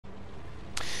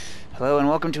Hello and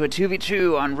welcome to a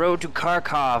 2v2 on Road to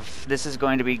Kharkov. This is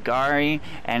going to be Gari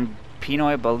and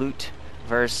Penoy Balut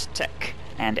vs Tech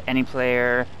and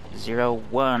Anyplayer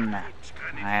 01.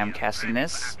 I am casting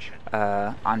this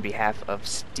on behalf of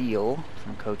Steel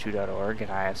from co2.org, and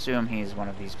I assume he's one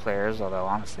of these players, although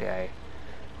honestly I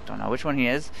don't know which one he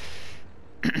is.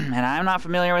 And I'm not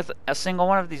familiar with a single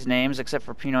one of these names except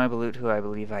for Penoy Balut, who I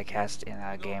believe I cast in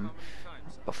a game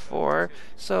before,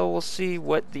 so we'll see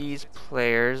what these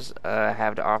players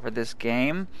have to offer this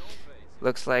game.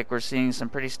 Looks like we're seeing some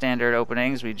pretty standard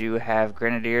openings. We do have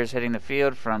Grenadiers hitting the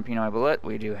field from Penoy Balut.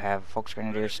 We do have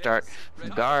Volksgrenadiers start from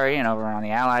Gari, and over on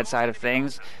the Allied side of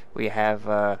things we have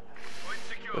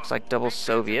looks like double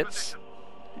Soviets,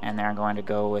 and they're going to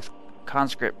go with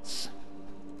conscripts.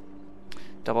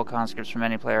 Double conscripts from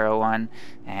Anyplayer 01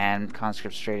 and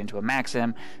conscripts straight into a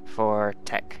Maxim for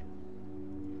Tech.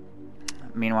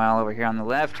 Meanwhile, over here on the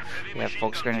left, we have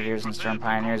Volksgrenadiers and Stern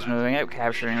Pioneers moving up,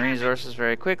 capturing resources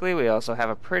very quickly. We also have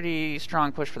a pretty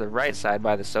strong push for the right side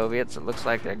by the Soviets. It looks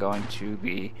like they're going to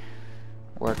be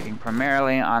working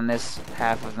primarily on this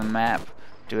half of the map,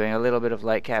 doing a little bit of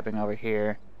light capping over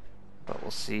here, but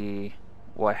we'll see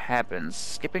what happens.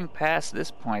 Skipping past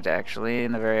this point, actually,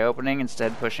 in the very opening,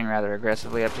 instead pushing rather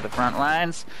aggressively up to the front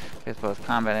lines, with both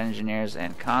combat engineers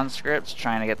and conscripts,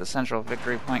 trying to get the central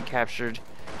victory point captured.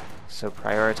 So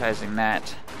prioritizing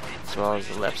that, as well as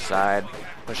the left side,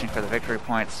 pushing for the victory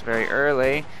points very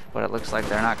early, but it looks like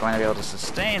they're not going to be able to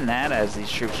sustain that, as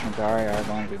these troops from Gari are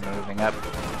going to be moving up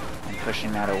and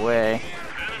pushing that away.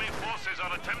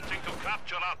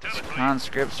 So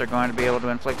conscripts are going to be able to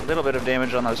inflict a little bit of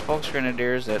damage on those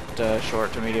Volksgrenadiers at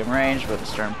short to medium range, but the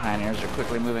Stern Pioneers are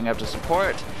quickly moving up to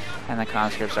support, and the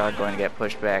conscripts are going to get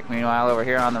pushed back. Meanwhile, over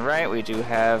here on the right, we do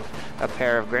have a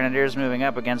pair of Grenadiers moving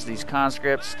up against these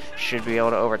conscripts. Should be able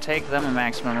to overtake them in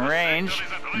maximum range,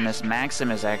 and this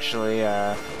Maxim is actually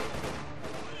a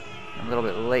little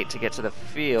bit late to get to the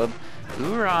field.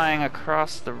 Hoorahing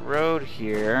across the road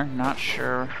here. Not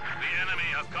sure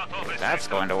if that's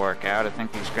going to work out. I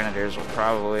think these Grenadiers will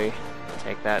probably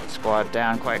take that squad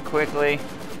down quite quickly.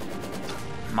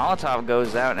 Molotov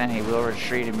goes out and he will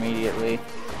retreat immediately,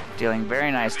 dealing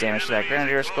very nice damage to that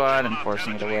Grenadier squad and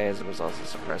forcing it away, as it was also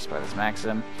suppressed by this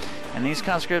Maxim. And these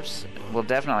conscripts will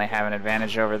definitely have an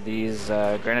advantage over these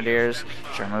Grenadiers,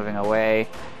 which are moving away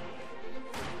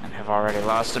and have already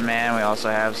lost a man. We also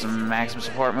have some Maxim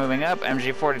support moving up.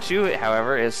 MG42,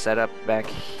 however, is set up back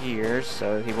here,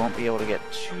 so he won't be able to get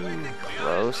too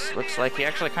close. Looks like he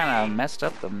actually kind of messed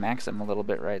up the Maxim a little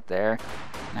bit right there.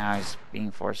 Now he's being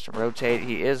forced to rotate.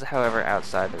 He is, however,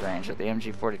 outside the range of the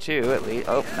MG42, at least.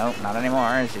 Oh, no, not anymore,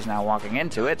 as he's now walking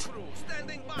into it.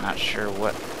 Not sure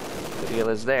what the deal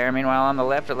is there. Meanwhile, on the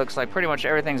left, it looks like pretty much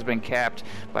everything's been capped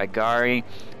by Gari.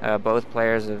 Both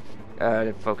players have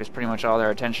focused pretty much all their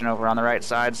attention over on the right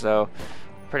side, so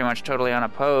pretty much totally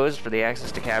unopposed for the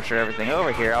Axis to capture everything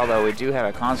over here, although we do have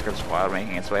a conscript squad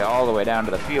making its way all the way down to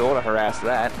the fuel to harass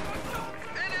that,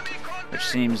 which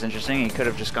seems interesting. He could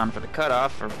have just gone for the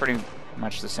cutoff for pretty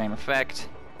much the same effect,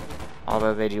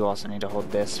 although they do also need to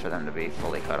hold this for them to be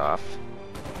fully cut off.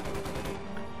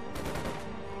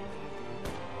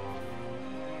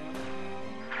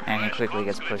 And he quickly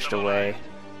gets pushed away.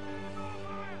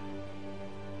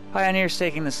 Pioneers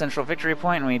taking the central victory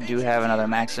point, and we do have another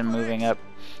Maxim moving up.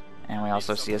 And we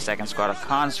also see a second squad of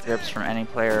conscripts from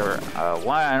Anyplayer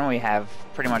 1. We have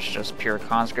pretty much just pure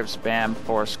conscript spam,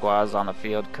 4 squads on the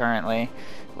field currently.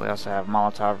 We also have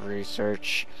Molotov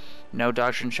research. No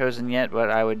doctrine chosen yet, but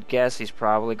I would guess he's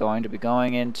probably going to be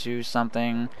going into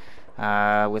something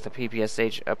with a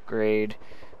PPSH upgrade,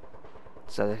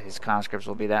 so that his conscripts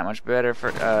will be that much better for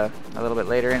a little bit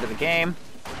later into the game.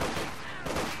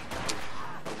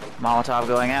 Molotov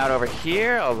going out over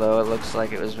here, although it looks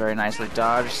like it was very nicely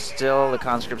dodged. Still, the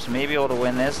conscripts may be able to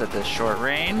win this at this short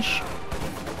range.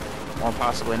 Or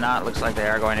possibly not. Looks like they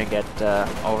are going to get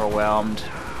overwhelmed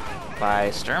by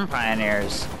Stern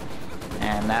Pioneers.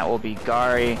 And that will be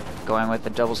Gari going with the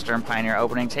double Stern Pioneer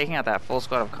opening, taking out that full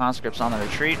squad of conscripts on the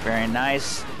retreat. Very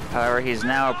nice. However, he's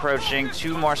now approaching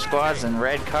 2 more squads in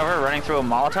red cover, running through a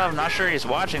Molotov. I'm not sure he's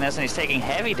watching this, and he's taking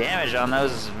heavy damage on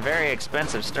those very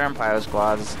expensive Stern Pio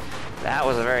squads. That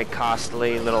was a very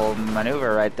costly little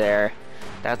maneuver right there.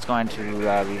 That's going to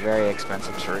be very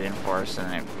expensive to reinforce,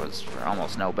 and it was for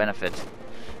almost no benefit.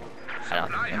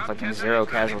 Inflicting 0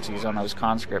 casualties on those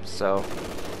conscripts, so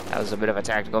that was a bit of a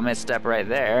tactical misstep right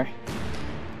there.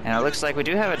 And it looks like we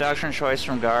do have a doctrine choice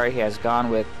from Gari. He has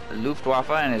gone with Luftwaffe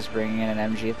and is bringing in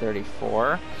an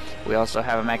MG-34. We also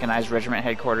have a mechanized regiment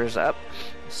headquarters up,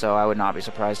 so I would not be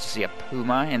surprised to see a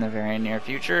Puma in the very near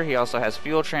future. He also has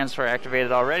fuel transfer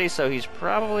activated already, so he's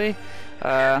probably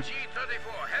going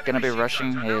to be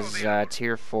rushing his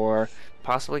tier 4,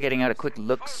 possibly getting out a quick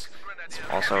looks. It's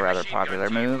also a rather popular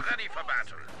move.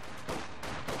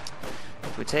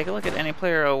 If we take a look at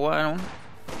Anyplayer 01,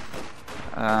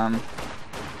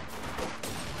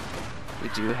 we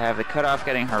do have the cutoff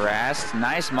getting harassed.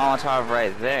 Nice Molotov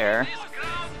right there.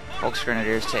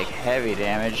 Volksgrenadiers take heavy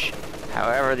damage.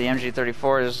 However, the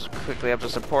MG34 is quickly up to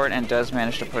support and does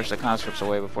manage to push the conscripts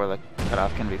away before the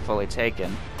cutoff can be fully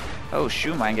taken. Oh,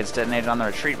 shoe mine gets detonated on the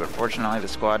retreat, but fortunately the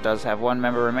squad does have one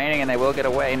member remaining and they will get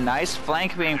away. Nice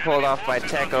flank being pulled off by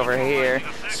Tech over here,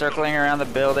 circling around the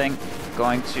building,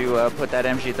 going to put that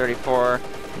MG34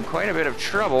 in quite a bit of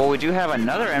trouble. We do have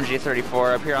another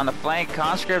MG34 up here on the flank.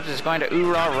 Conscript is going to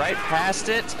oorah right past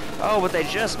it. Oh, but they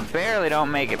just barely don't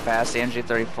make it past the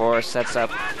MG34. Sets up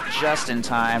just in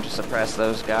time to suppress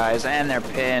those guys, and they're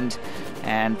pinned,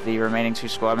 and the remaining 2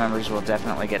 squad members will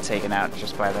definitely get taken out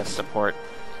just by the support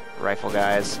rifle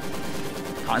guys.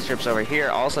 Conscripts over here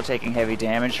also taking heavy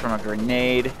damage from a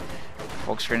grenade.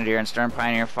 Volksgrenadier and Stern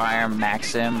Pioneer fire.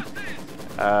 Maxim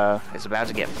is about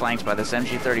to get flanked by this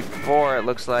MG34, it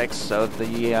looks like, so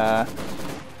the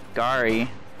Gari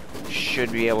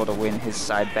should be able to win his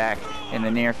side back in the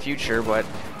near future, but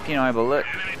Penoy Balut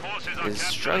is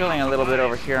struggling a little bit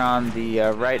over here on the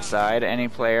right side.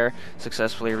 Anyplayer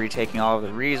successfully retaking all of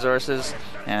the resources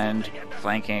and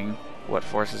flanking what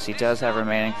forces he does have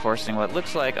remaining, forcing what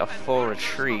looks like a full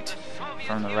retreat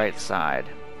from the right side.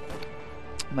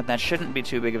 But that shouldn't be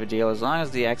too big of a deal as long as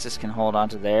the Axis can hold on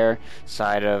to their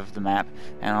side of the map,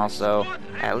 and also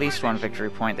at least one victory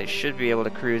point. They should be able to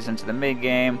cruise into the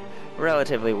mid-game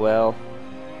relatively well.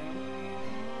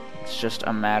 It's just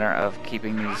a matter of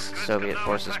keeping these Soviet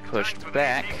forces pushed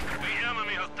back.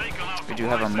 We do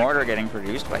have a mortar getting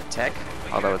produced by Tech,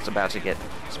 although it's about to get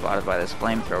spotted by this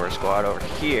flamethrower squad over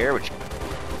here, which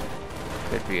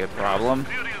could be a problem.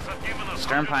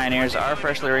 Stern Pioneers are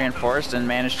freshly reinforced and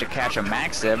managed to catch a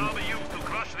Maxim,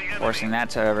 forcing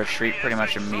that to retreat pretty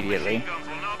much immediately.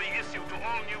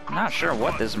 Not sure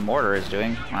what this mortar is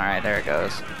doing. Alright, there it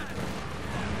goes.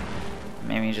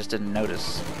 Maybe he just didn't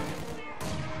notice.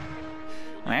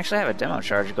 We actually have a demo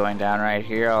charge going down right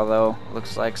here, although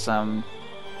looks like some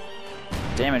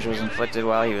damage was inflicted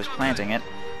while he was planting it.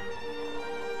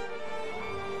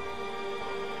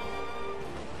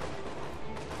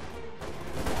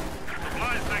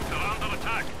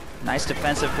 Nice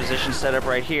defensive position set up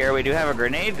right here. We do have a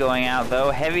grenade going out,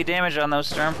 though. Heavy damage on those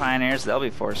Stern Pioneers. They'll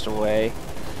be forced away.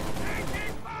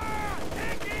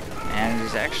 And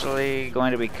he's actually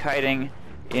going to be kiting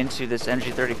into this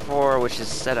MG34, which is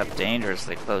set up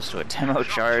dangerously close to a demo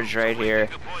charge right here.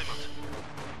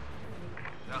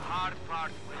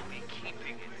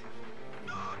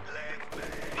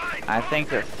 I think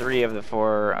that 3 of the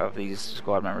 4 of these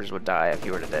squad members would die if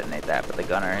you were to detonate that, but the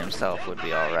gunner himself would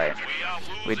be alright.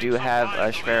 We do have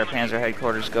a Schwerer Panzer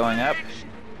headquarters going up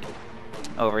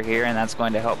over here, and that's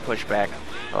going to help push back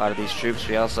a lot of these troops.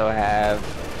 We also have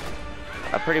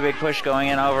a pretty big push going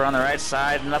in over on the right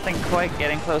side. Nothing quite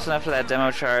getting close enough to that demo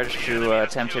charge to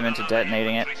tempt him into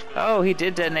detonating it. Oh, he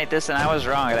did detonate this, and I was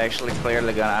wrong. It actually cleared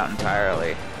the gun out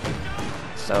entirely.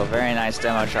 So very nice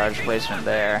demo charge placement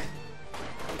there.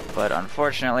 But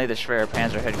unfortunately, the Schwerer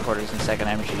Panzer headquarters and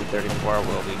 2nd MG34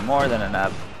 will be more than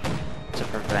enough to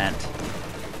prevent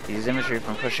these infantry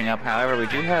from pushing up. However, we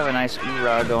do have a nice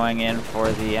oorah going in for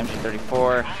the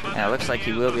MG34, and it looks like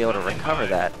he will be able to recover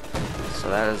that. So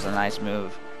that is a nice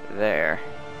move there.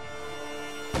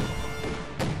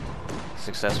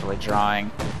 Successfully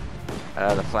drawing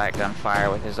the flak gun fire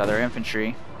with his other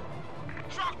infantry.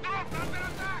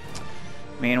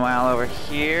 Meanwhile, over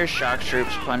here, shock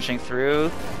troops punching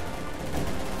through,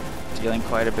 dealing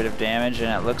quite a bit of damage,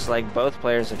 and it looks like both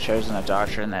players have chosen a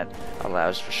doctrine that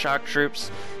allows for shock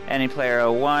troops.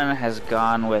 Anyplayer 01 has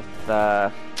gone with,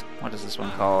 what is this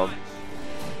one called?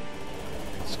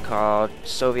 It's called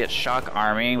Soviet Shock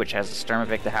Army, which has the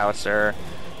Sturmovik, the howitzer,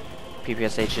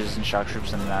 PPSHs, and shock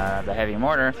troops, and the heavy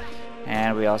mortar.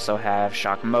 And we also have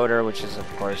Shock Motor, which is, of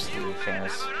course, the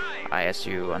famous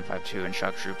ISU 152 and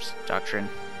shock troops doctrine.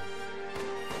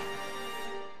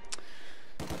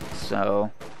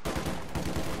 So,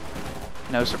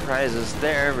 no surprises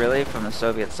there, really, from the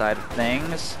Soviet side of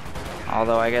things.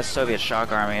 Although I guess Soviet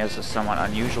Shock Army is a somewhat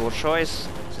unusual choice,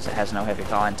 since it has no heavy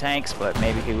column tanks, but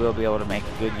maybe he will be able to make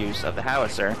good use of the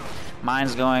howitzer.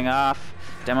 Mines going off,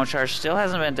 Demo charge still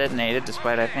hasn't been detonated,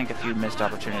 despite I think a few missed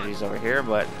opportunities over here,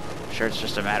 but I'm sure it's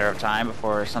just a matter of time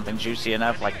before something juicy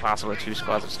enough, like possibly 2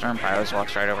 squads of Stern Pyros,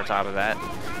 walks right over top of that.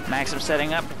 Maxim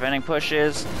setting up, preventing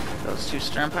pushes. Those 2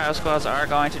 Stern Pyro squads are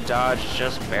going to dodge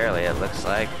just barely, it looks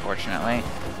like, fortunately.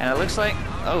 And it looks like,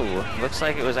 looks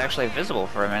like it was actually visible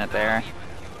for a minute there.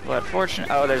 But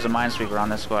oh, there's a minesweeper on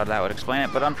this squad, that would explain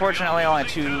it. But unfortunately, only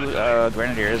 2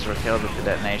 grenadiers were killed with the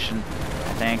detonation.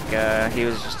 I think he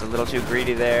was just a little too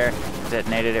greedy there,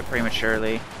 detonated it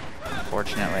prematurely,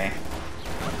 unfortunately.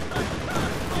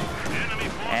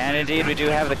 And indeed, we do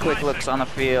have the quick looks on the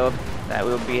field. That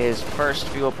will be his first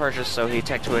fuel purchase, so he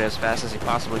tech to it as fast as he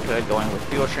possibly could, going with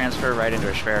fuel transfer right into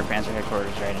a Schwerer Panzer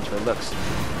headquarters, right into it. Looks.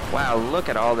 Wow, look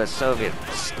at all this Soviet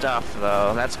stuff,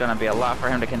 though. That's going to be a lot for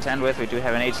him to contend with. We do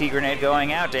have an AT grenade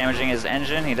going out, damaging his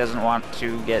engine. He doesn't want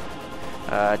to get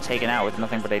taken out with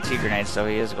nothing but AT grenades, so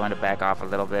he is going to back off a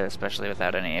little bit, especially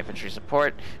without any infantry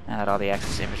support, now that all the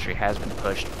Axis infantry has been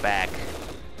pushed back.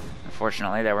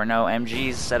 Unfortunately, there were no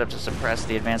MGs set up to suppress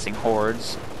the advancing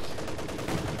hordes.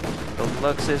 The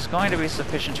looks is going to be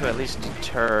sufficient to at least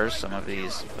deter some of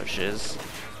these pushes.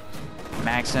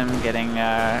 Maxim getting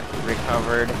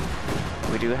recovered.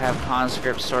 We do have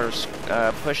conscripts sort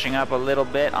of pushing up a little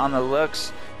bit on the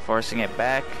looks, forcing it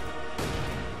back.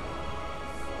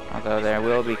 Although there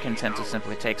will be content to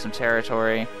simply take some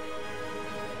territory.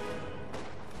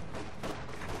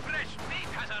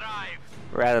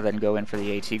 Rather than go in for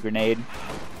the AT grenade.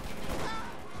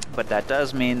 But that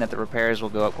does mean that the repairs will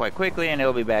go up quite quickly and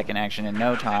it'll be back in action in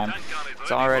no time.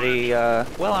 It's already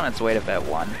well on its way to vet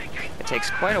 1. It takes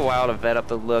quite a while to vet up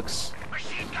the looks,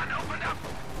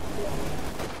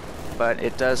 but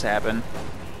it does happen.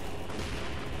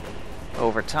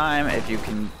 Over time, if you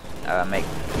can make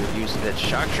good use of it.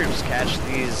 Shock troops catch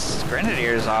these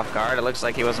grenadiers off guard. It looks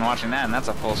like he wasn't watching that, and that's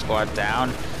a full squad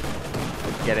down.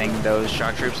 Getting those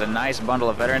shock troops a nice bundle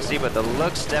of veterancy, but the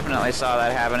looks definitely saw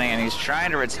that happening, and he's trying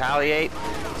to retaliate.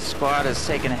 The squad has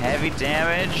taken heavy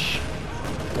damage.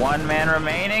 1 man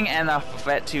remaining, and the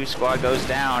Vet 2 squad goes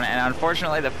down, and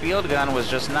unfortunately the field gun was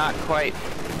just not quite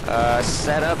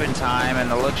set up in time, and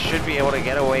the looks should be able to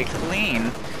get away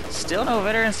clean. Still no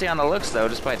veterancy on the looks, though,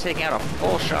 despite taking out a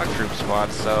full shock troop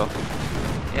squad, so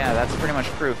yeah, that's pretty much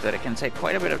proof that it can take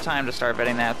quite a bit of time to start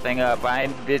vetting that thing up.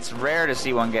 It's rare to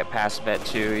see one get past Vet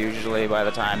 2. Usually by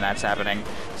the time that's happening,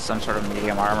 some sort of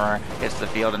medium armor hits the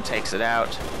field and takes it out.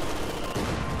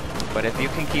 But if you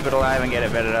can keep it alive and get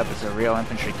it vetted up, it's a real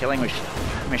infantry killing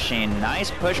machine.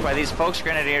 Nice push by these Folks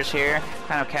Grenadiers here,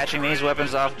 kind of catching these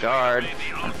weapons off guard.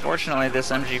 Unfortunately, this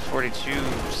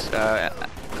MG-42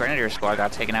 Grenadier squad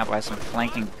got taken out by some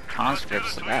flanking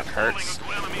conscripts, so that hurts.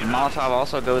 And Molotov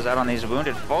also goes out on these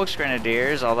wounded Folks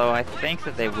Grenadiers, although I think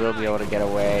that they will be able to get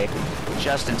away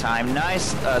just in time.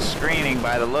 Nice screening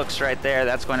by the looks right there.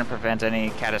 That's going to prevent any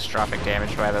catastrophic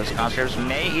damage by those conscripts.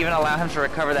 May even allow him to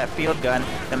recover that field gun.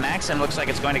 The Maxim looks like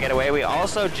it's going to get away. We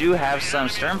also do have some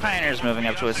Stern Pioneers moving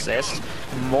up to assist.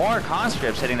 More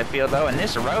conscripts hitting the field, though, and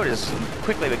this road is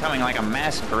quickly becoming like a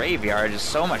mass graveyard. There's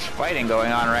so much fighting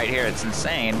going on right here. It's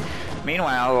insane.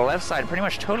 Meanwhile, the left side pretty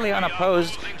much totally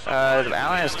unopposed. The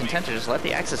Allies content to just let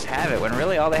the Axis have it, when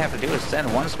really all they have to do is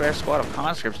send 1 spare squad of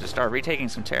conscripts to start retaking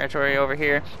some territory over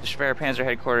here. The Schwerer Panzer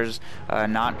headquarters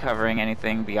not covering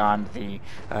anything beyond the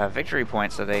victory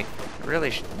point, so they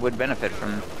really would benefit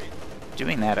from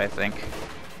doing that, I think.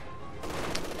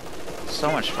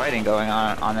 So much fighting going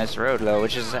on this road, though,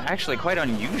 which is actually quite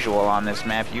unusual on this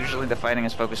map. Usually the fighting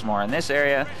is focused more in this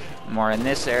area,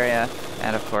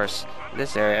 and of course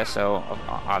this area, so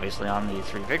obviously on the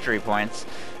 3 victory points.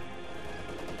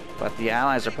 But the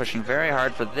Allies are pushing very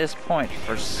hard for this point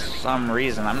for some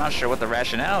reason. I'm not sure what the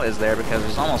rationale is there, because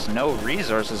there's almost no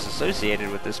resources associated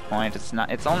with this point.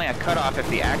 It's only a cutoff if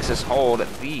the Axis hold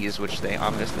these, which they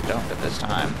obviously don't at this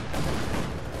time.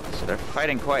 So they're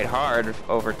fighting quite hard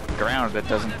over ground that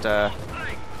doesn't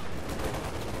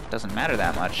matter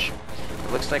that much.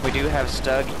 It looks like we do have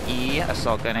Stug E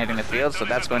assault gun hitting the field, so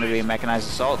that's going to be a mechanized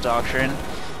assault doctrine.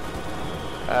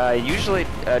 Usually,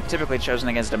 typically chosen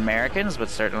against Americans, but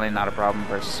certainly not a problem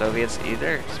versus Soviets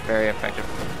either. It's a very effective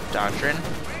doctrine.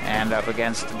 And up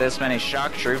against this many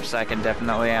shock troops, I can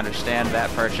definitely understand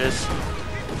that purchase.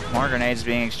 More grenades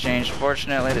being exchanged.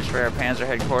 Fortunately, the Schwerer Panzer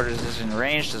headquarters is in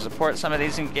range to support some of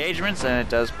these engagements, and it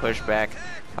does push back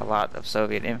a lot of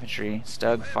Soviet infantry.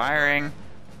 Stug firing.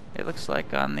 It looks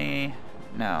like on the...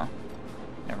 No.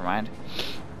 Never mind.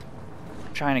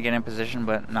 Trying to get in position,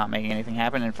 but not making anything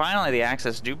happen. And finally, the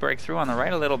Axis do break through on the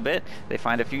right a little bit. They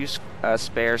find a few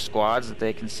spare squads that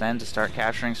they can send to start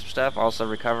capturing some stuff, also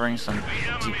recovering some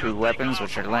deep weapons,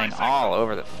 which are laying all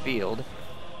over the field.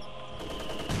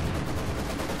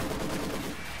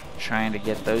 trying to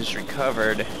get those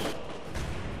recovered.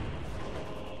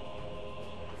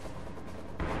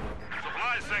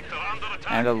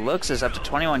 And the Lux is up to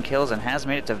 21 kills and has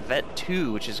made it to Vet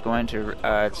 2, which is going to,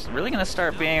 it's really going to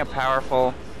start being a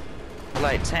powerful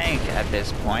light tank at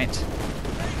this point.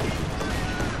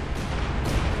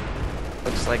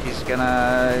 Looks like he's going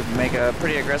to make a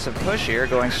pretty aggressive push here,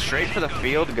 going straight for the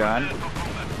field gun.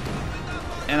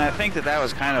 And I think that that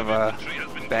was kind of a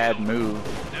bad move.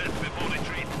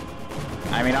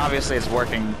 I mean, obviously it's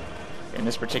working in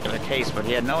this particular case, but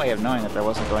he had no way of knowing that there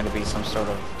wasn't going to be some sort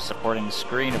of supporting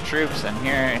screen of troops, and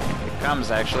here it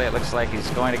comes. Actually, it looks like he's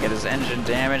going to get his engine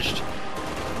damaged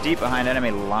deep behind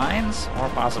enemy lines, or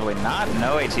possibly not.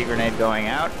 No AT grenade going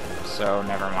out, so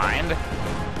never mind.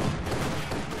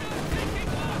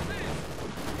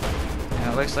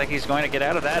 And it looks like he's going to get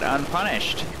out of that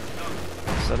unpunished.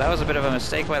 So that was a bit of a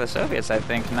mistake by the Soviets, I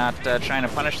think, not trying to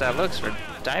punish that Lux for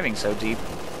diving so deep.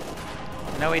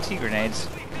 No AT grenades.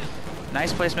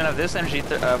 Nice placement of this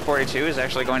MG42 is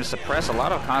actually going to suppress a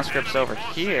lot of conscripts over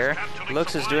here.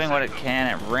 Lux is doing what it can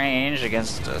at range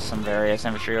against some various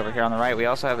infantry over here on the right. We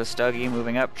also have the Stuggy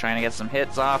moving up, trying to get some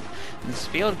hits off. And this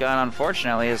field gun,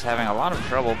 unfortunately, is having a lot of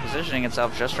trouble positioning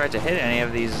itself just right to hit any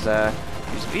of these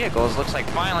vehicles. Looks like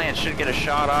finally it should get a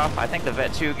shot off. I think the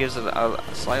Vet 2 gives it a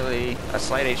slight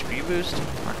HP boost.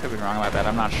 Or I could be wrong about that,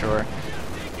 I'm not sure.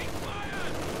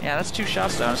 Yeah, that's 2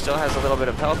 shots though, and still has a little bit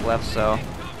of health left, so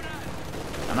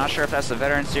I'm not sure if that's the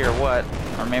veterancy or what,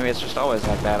 or maybe it's just always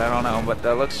like that, I don't know, but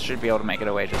the Lux should be able to make it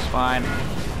away just fine.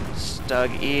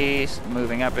 Stug E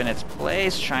moving up in its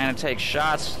place, trying to take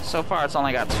shots. So far it's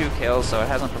only got 2 kills, so it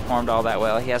hasn't performed all that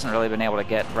well. He hasn't really been able to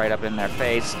get right up in their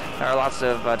face. There are lots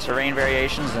of terrain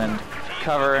variations and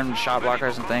cover and shot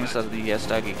blockers and things, so the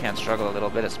Stug E can struggle a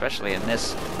little bit, especially in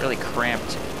this really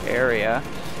cramped area.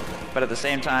 But at the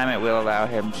same time, it will allow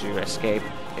him to escape.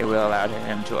 It will allow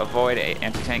him to avoid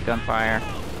anti-tank gunfire.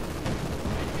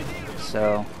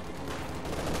 So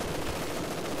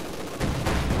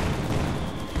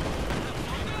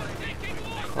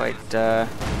quite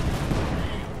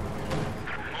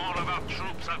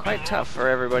tough for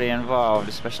everybody involved,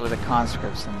 especially the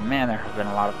conscripts. And man, there have been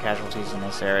a lot of casualties in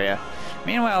this area.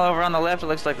 Meanwhile, over on the left, it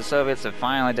looks like the Soviets have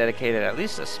finally dedicated at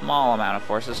least a small amount of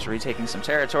forces to retaking some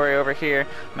territory over here.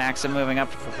 Maxim moving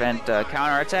up to prevent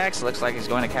counterattacks. Looks like he's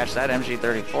going to catch that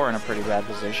MG34 in a pretty bad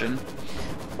position.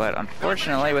 But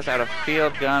unfortunately, without a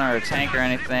field gun or a tank or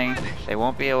anything, they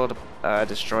won't be able to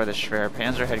destroy the Schwer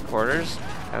Panzer headquarters,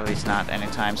 at least not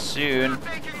anytime soon.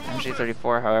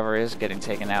 MG34, however, is getting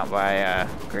taken out by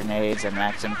grenades and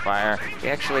Maxim fire. We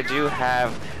actually do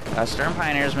have Stern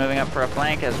Pioneers moving up for a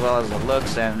flank, as well as the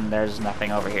Lux, and there's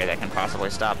nothing over here that can possibly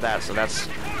stop that, so that's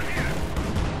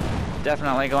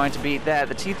definitely going to beat that.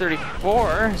 The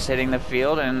T-34 is hitting the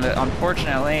field, and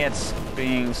unfortunately it's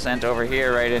being sent over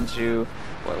here right into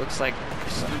what looks like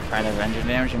some kind of engine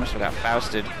damage. He must have got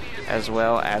Fausted, as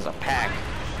well as a pack.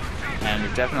 And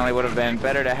it definitely would have been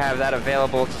better to have that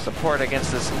available to support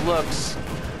against this Lux.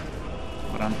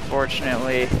 But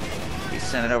unfortunately, he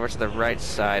sent it over to the right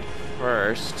side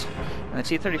first. And the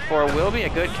T-34 will be a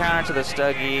good counter to the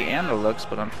Stuggy and the Lux,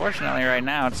 but unfortunately right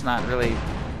now it's not really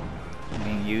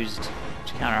being used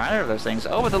to counter either of those things.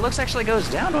 Oh, but the Lux actually goes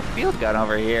down to a field gun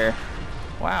over here.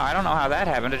 Wow, I don't know how that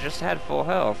happened. It just had full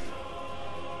health.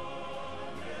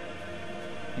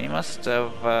 He must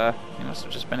have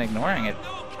just been ignoring it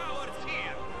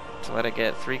to let it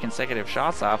get 3 consecutive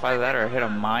shots off. Either that or hit a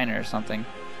mine or something.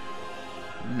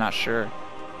 I'm not sure.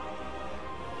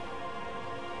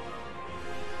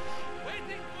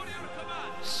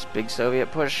 Big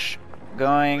Soviet push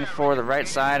going for the right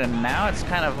side, and now it's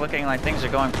kind of looking like things are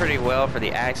going pretty well for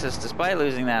the Axis, despite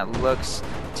losing that Lux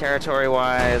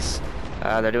territory-wise.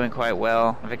 They're doing quite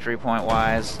well, victory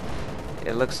point-wise.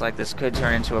 It looks like this could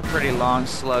turn into a pretty long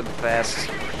slugfest,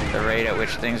 the rate at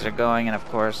which things are going, and of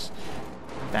course,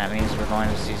 that means we're going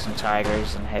to see some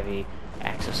Tigers and heavy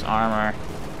Axis armor.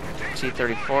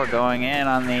 T-34 going in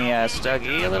on the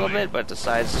Stuggy a little bit, but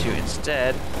decides to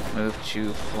instead move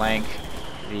to flank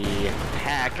the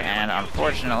pack, and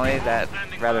unfortunately that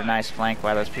rather nice flank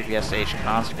by those PPSH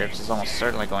conscripts is almost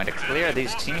certainly going to clear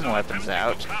these team weapons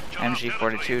out.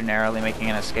 MG42 narrowly making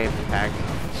an escape. The pack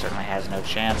certainly has no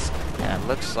chance, and it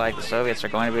looks like the Soviets are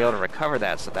going to be able to recover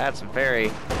that, so that's very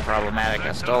problematic.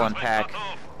 A stolen pack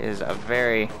is a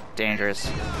very dangerous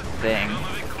thing.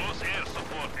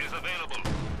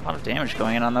 A lot of damage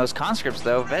going in on those conscripts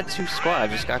though. Vet 2 squad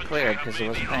just got cleared because he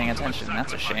wasn't paying attention.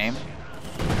 That's a shame.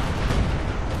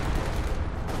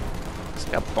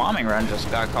 A bombing run just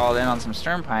got called in on some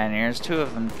Stern Pioneers. 2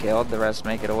 of them killed, the rest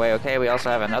make it away. Okay, we also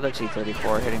have another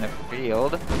T-34 hitting the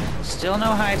field. Still no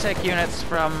high-tech units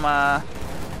from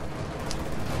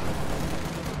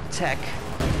Tech.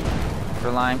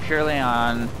 Relying purely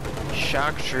on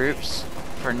shock troops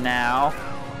for now.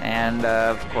 And,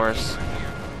 of course,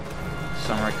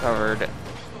 some recovered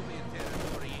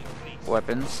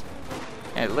weapons.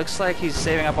 And it looks like he's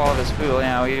saving up all of his fuel. You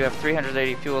know, you have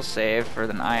 380 fuel saved for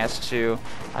an IS-2,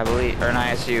 I believe, or an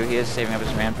ISU. He is saving up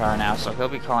his manpower now, so he'll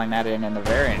be calling that in the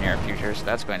very near future, so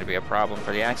that's going to be a problem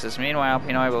for the Axis. Meanwhile,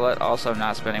 Penoy Balut also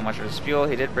not spending much of his fuel.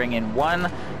 He did bring in 1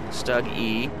 Stug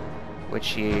E,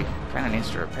 which he kind of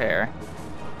needs to repair.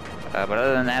 But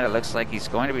other than that, it looks like he's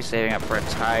going to be saving up for a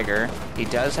Tiger. He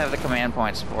does have the command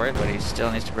points for it, but he still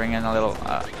needs to bring in a little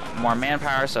more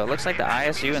manpower. So it looks like the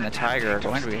ISU and the Tiger are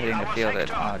going to be hitting the field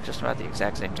at just about the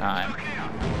exact same time.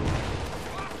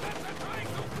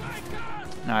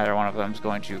 Neither one of them is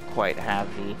going to quite have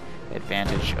the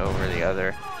advantage over the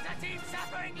other.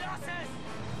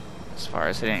 As far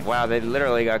as hitting, wow, they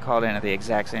literally got called in at the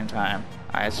exact same time.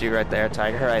 ISU right there,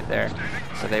 Tiger right there.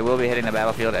 So they will be hitting the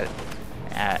battlefield at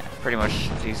pretty much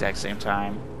the exact same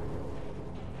time.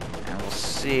 And we'll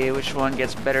see which one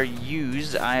gets better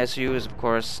used. ISU is, of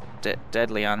course,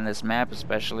 deadly on this map,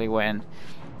 especially when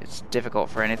it's difficult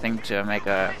for anything to make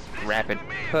a rapid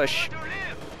push.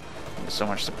 There's so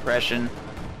much suppression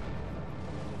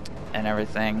and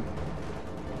everything.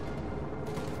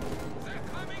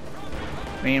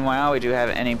 Meanwhile, we do have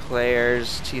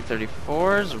Anyplayer's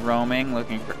T-34s roaming,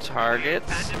 looking for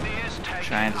targets,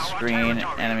 trying to screen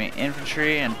enemy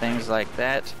infantry and things like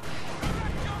that.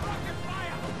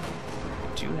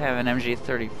 We do have an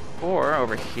MG-34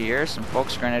 over here, some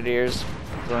Volksgrenadiers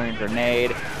throwing a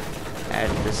grenade at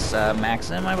this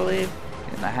Maxim, I believe,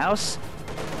 in the house.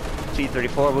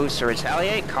 T-34 moves to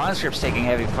retaliate. Conscripts taking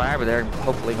heavy fire, but they're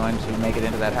hopefully going to make it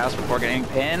into that house before getting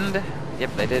pinned.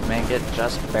 Yep, they did make it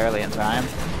just barely in time.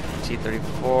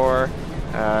 T-34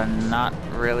 not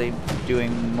really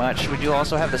doing much. We do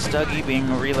also have the Stuggy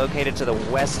being relocated to the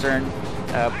western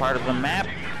part of the map.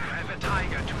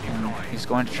 And he's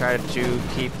going to try to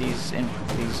keep these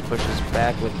pushes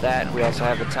back with that. We also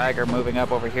have the Tiger moving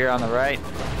up over here on the right.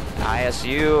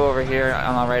 ISU over here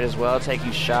on the right as well,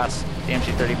 taking shots. The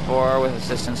MG-34 with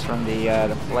assistance from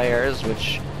the flares,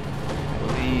 which I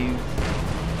believe...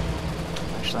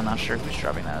 I'm not sure who's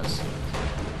dropping those.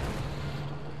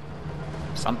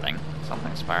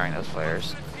 Something's firing those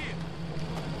flares.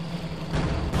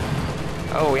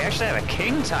 Oh, we actually have a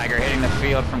King Tiger hitting the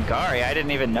field from Gari. I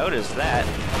didn't even notice that.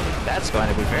 That's going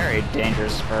to be very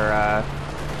dangerous for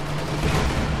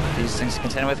these things to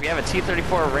contend with. We have a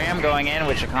T-34 Ram going in,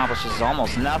 which accomplishes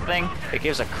almost nothing. It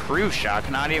gives a crew shock,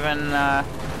 not even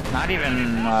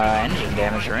engine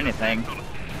damage or anything.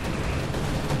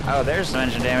 Oh, there's some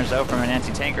engine damage, though, from an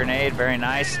anti-tank grenade. Very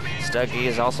nice. Stuggy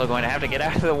is also going to have to get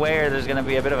out of the way, or there's going to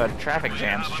be a bit of a traffic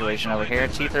jam situation over here.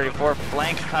 T-34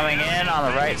 flank coming in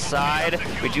on the right side.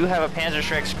 We do have a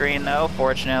Panzerschreck screen, though,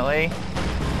 fortunately.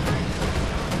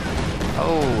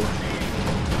 Oh.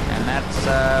 And that's,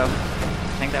 I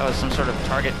think that was some sort of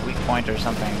target weak point or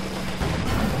something.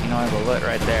 Penoy Balut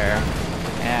right there.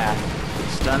 Yeah.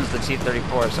 Stuns the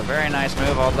T-34, so very nice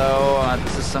move, although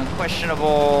this is some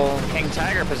questionable King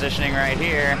Tiger positioning right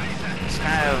here. He's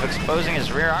kind of exposing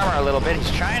his rear armor a little bit. He's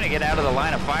trying to get out of the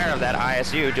line of fire of that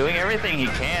ISU, doing everything he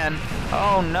can.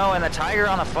 Oh no, and the Tiger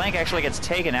on the flank actually gets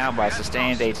taken out by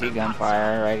sustained AT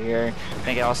gunfire right here. I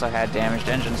think it also had damaged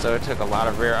engine, so it took a lot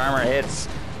of rear armor hits,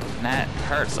 and that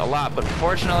hurts a lot, but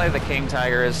fortunately the King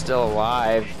Tiger is still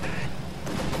alive,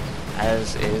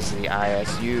 as is the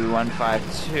ISU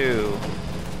 152.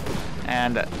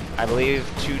 And I believe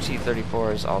 2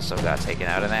 T-34s also got taken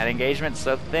out in that engagement,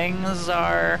 so things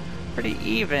are pretty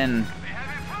even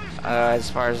as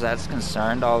far as that's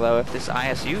concerned. Although if this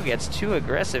ISU gets too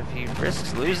aggressive, he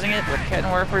risks losing it. The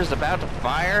Kettenwerfer is about to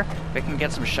fire. If it can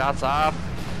get some shots off.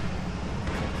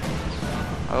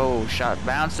 Oh, shot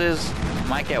bounces.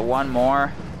 Might get one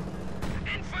more.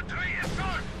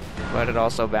 But it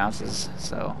also bounces,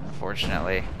 so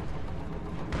unfortunately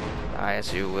the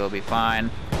ISU will be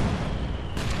fine.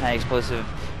 High explosive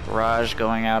barrage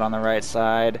going out on the right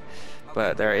side,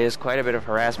 but there is quite a bit of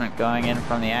harassment going in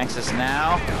from the Axis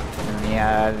now.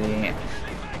 And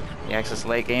the Axis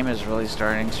late game is really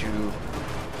starting to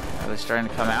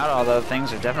come out, although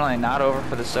things are definitely not over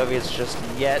for the Soviets just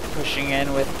yet. Pushing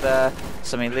in with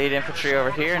some elite infantry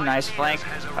over here. Nice flank.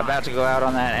 About to go out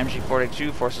on that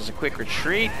MG-42, forces a quick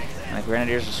retreat. And the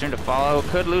Grenadiers are soon to follow.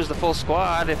 Could lose the full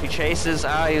squad if he chases.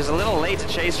 He was a little late to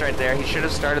chase right there. He should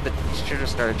have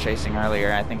started chasing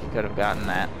earlier. I think he could have gotten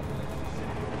that.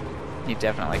 He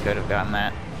definitely could have gotten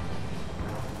that.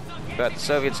 But the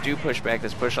Soviets do push back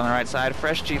this push on the right side.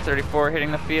 Fresh G-34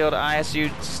 hitting the field.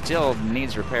 ISU still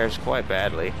needs repairs quite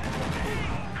badly.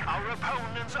 Our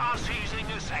opponents are seizing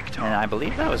a sector. And I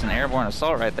believe that was an airborne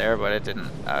assault right there, but it didn't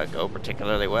go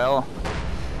particularly well.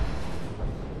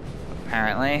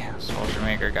 Apparently, Soldier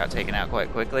Maker got taken out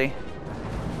quite quickly.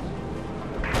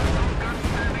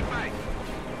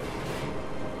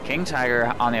 King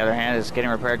Tiger, on the other hand, is getting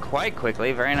repaired quite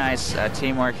quickly. Very nice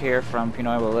teamwork here from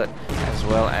Penoy, Balut, as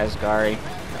well as Gari,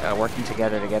 working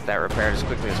together to get that repaired as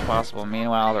quickly as possible.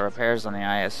 Meanwhile, the repairs on the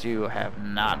ISU have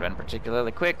not been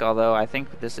particularly quick, although I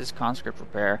think this is conscript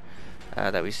repair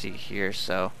that we see here,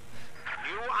 so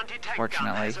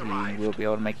fortunately he will be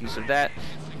able to make use of that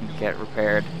and get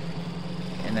repaired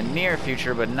in the near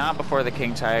future, but not before the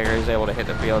King Tiger is able to hit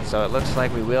the field. So it looks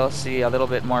like we will see a little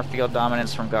bit more field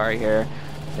dominance from Gari here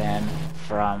than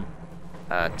from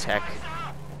Tech,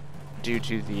 due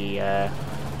to the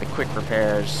quick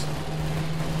repairs.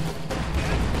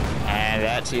 And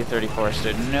that T-34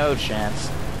 stood no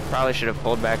chance. Probably should have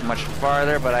pulled back much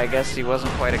farther, but I guess he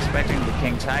wasn't quite expecting the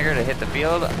King Tiger to hit the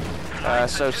field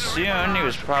so soon. He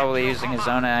was probably using his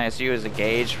own ISU as a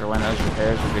gauge for when those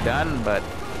repairs would be done, but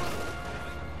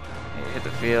he hit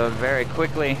the field very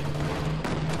quickly.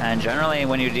 And generally,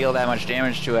 when you deal that much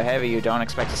damage to a heavy, you don't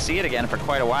expect to see it again for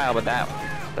quite a while, but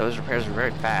those repairs were very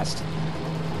fast.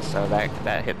 So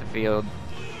that hit the field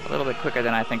a little bit quicker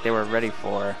than I think they were ready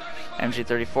for.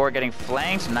 MG-34 getting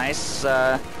flanked. Nice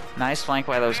flank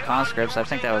by those conscripts. I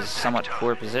think that was somewhat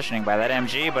poor positioning by that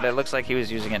MG, but it looks like he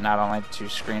was using it not only to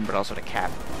screen, but also to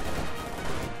cap.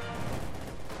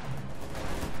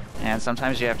 And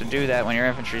sometimes you have to do that when your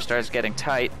infantry starts getting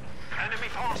tight,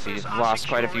 if you've lost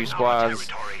quite a few squads.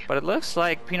 But it looks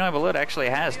like Penoy Balut actually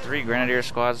has 3 Grenadier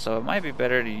squads, so it might be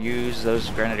better to use those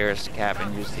Grenadiers to cap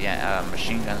and use the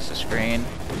machine guns to screen.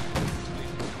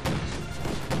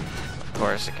 Of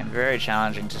course, it can be very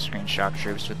challenging to screen shock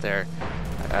troops with their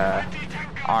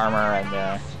armor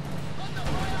and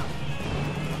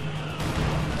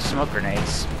smoke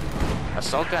grenades.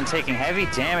 Assault gun taking heavy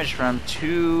damage from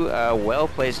 2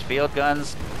 well-placed field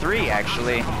guns. 3,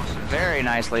 actually. Very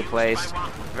nicely placed.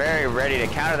 Very ready to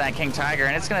counter that King Tiger,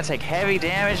 and it's going to take heavy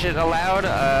damage. It allowed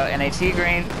an AT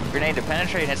grenade to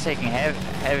penetrate, and it's taking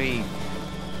heavy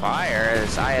fire.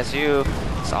 This ISU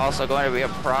is also going to be a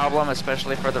problem,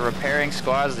 especially for the repairing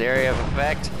squads, the area of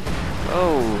effect.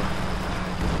 Oh,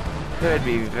 could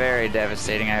be very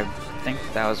devastating. I think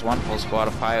that was one full squad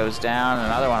of Pyos down,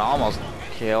 another one almost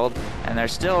killed, and they're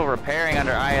still repairing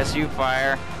under ISU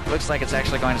fire. Looks like it's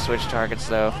actually going to switch targets,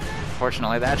 though.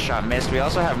 Fortunately, that shot missed. We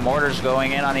also have mortars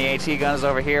going in on the AT guns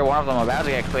over here. One of them about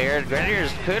to get cleared.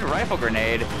 Grenadiers could rifle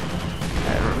grenade.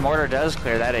 Mortar does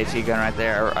clear that AT gun right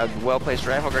there. A well-placed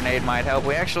rifle grenade might help.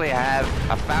 We actually have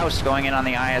a Faust going in on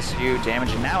the ISU,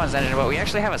 damaging that one's engine, but we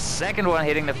actually have a second one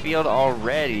hitting the field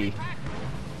already.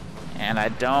 And I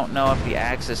don't know if the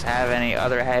Axis have any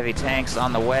other heavy tanks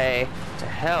on the way to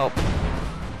help.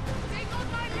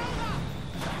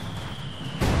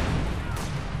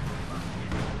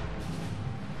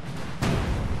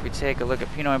 Take a look at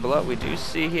Penoy Balut, we do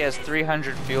see he has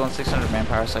 300 fuel and 600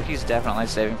 manpower, so he's definitely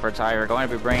saving for a Tiger. Going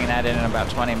to be bringing that in about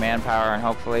 20 manpower, and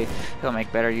hopefully he'll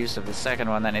make better use of the second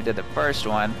one than he did the first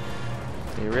one.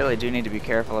 They really do need to be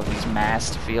careful of these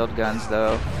massed field guns,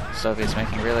 though. Soviets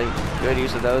making really good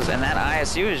use of those, and that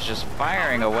ISU is just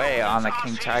firing away on the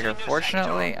King Tiger.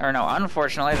 Fortunately, or no,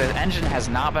 unfortunately, the engine has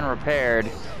not been repaired.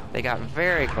 They got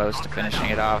very close to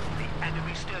finishing it off,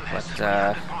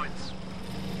 but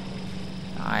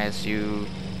ISU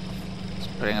is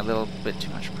putting a little bit too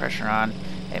much pressure on.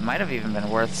 It might have even been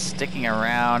worth sticking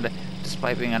around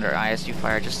despite being under ISU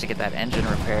fire just to get that engine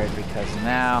repaired, because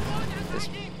now this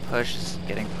push is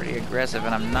getting pretty aggressive,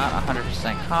 and I'm not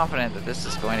 100% confident that this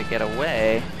is going to get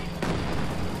away.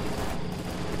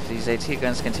 If these AT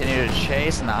guns continue to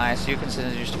chase and the ISU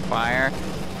continues to fire,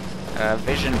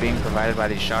 vision being provided by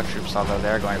these shock troops, although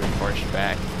they're going to be forced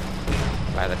back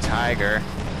by the Tiger.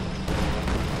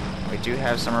 We do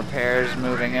have some repairs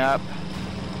moving up.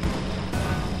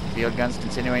 Field guns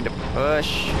continuing to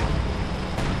push.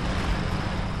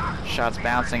 Shots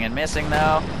bouncing and missing,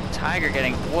 though. Tiger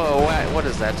getting... Whoa, what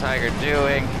is that Tiger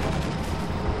doing?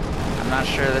 I'm not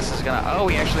sure this is gonna... Oh,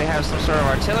 we actually have some sort of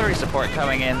artillery support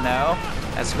coming in, though.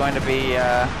 That's going to be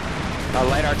a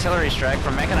light artillery strike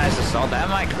from mechanized assault. That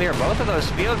might clear both of those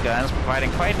field guns,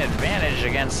 providing quite an advantage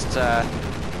against...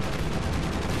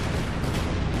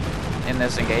 in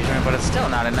this engagement, but it's still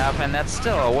not enough, and that's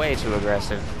still a way too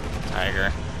aggressive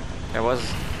Tiger. There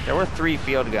were 3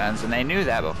 field guns, and they knew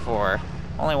that before.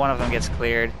 Only one of them gets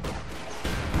cleared,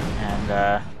 and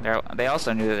And they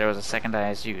also knew that there was a second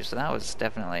ISU, so that was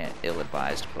definitely an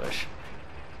ill-advised push.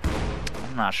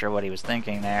 I'm not sure what he was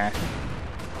thinking there,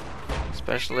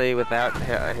 especially without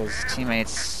his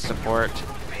teammates' support,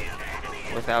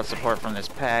 without support from this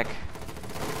pack.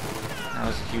 That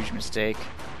was a huge mistake.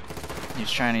 He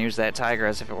was trying to use that Tiger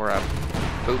as if it were a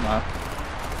Puma.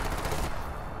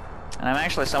 And I'm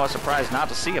actually somewhat surprised not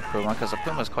to see a Puma, because a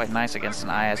Puma is quite nice against an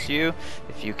ISU.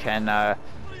 If you can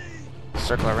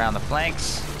circle around the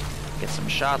flanks, get some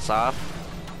shots off.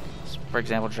 For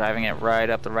example, driving it right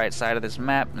up the right side of this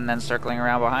map and then circling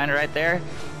around behind right there,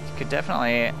 you could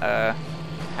definitely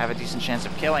have a decent chance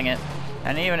of killing it.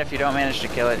 And even if you don't manage to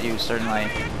kill it, you certainly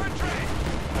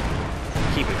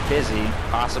keep it busy.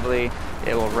 Possibly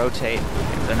it will rotate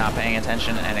if they're not paying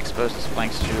attention and expose its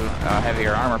flanks to a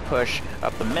heavier armor push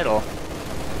up the middle.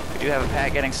 We do have a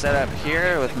pack getting set up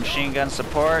here with machine gun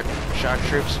support. Shock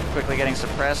troops quickly getting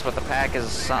suppressed, but the pack is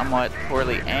somewhat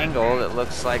poorly angled. It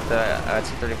looks like the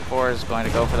T-34 is going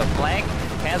to go for the flank.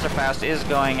 Panzerfaust is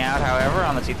going out, however,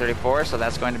 on the T-34, so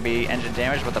that's going to be engine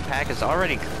damage, but the pack is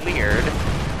already cleared.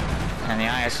 And the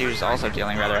ISU is also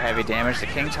dealing rather heavy damage. The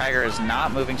King Tiger is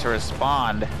not moving to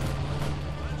respond.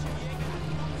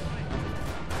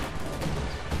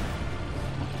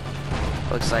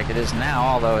 Looks like it is now,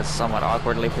 although it's somewhat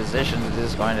awkwardly positioned. It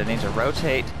is going to need to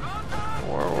rotate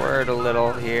forward a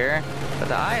little here. But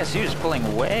the ISU is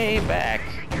pulling way back.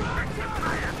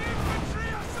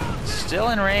 Still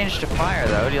in range to fire,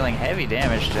 though, dealing heavy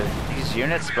damage to these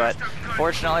units, but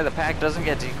fortunately the pack doesn't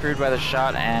get decrewed by the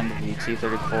shot, and the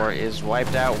T-34 is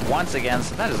wiped out once again.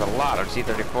 So that is a lot of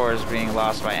T-34s being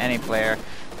lost by Anyplayer,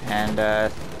 and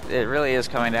it really is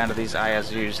coming down to these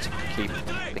ISUs to keep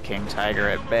the King Tiger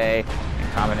at bay, in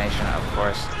combination, of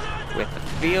course, with the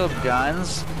field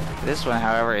guns. This one,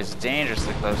 however, is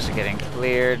dangerously close to getting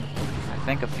cleared. I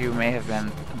think a few may have been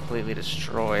completely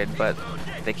destroyed, but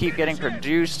they keep getting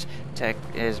produced. Tech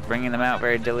is bringing them out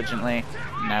very diligently,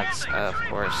 and that's, of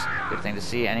course, a good thing to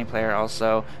see. Anyplayer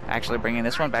also actually bringing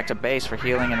this one back to base for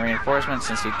healing and reinforcement,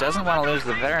 since he doesn't want to lose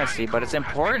the veterancy, but it's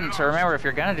important to remember, if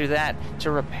you're going to do that,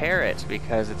 to repair it,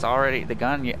 because it's already, the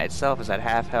gun itself is at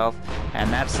half health,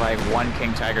 and that's like one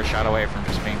King Tiger shot away from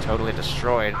just being totally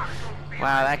destroyed.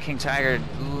 Wow, that King Tiger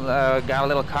got a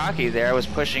little cocky there, was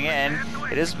pushing in.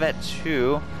 It is Vet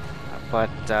 2, but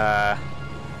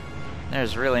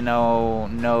there's really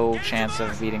no chance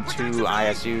of beating two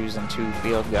ISUs and two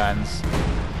field guns.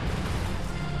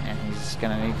 And he's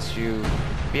going to need to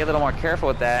be a little more careful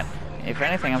with that. If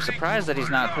anything, I'm surprised that he's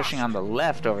not pushing on the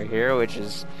left over here, which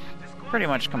is pretty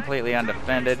much completely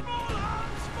undefended,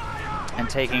 and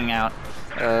taking out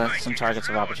some targets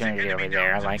of opportunity over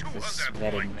there, like this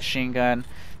vetted machine gun,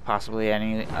 possibly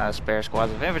any spare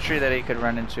squads of infantry that he could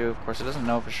run into. Of course, he doesn't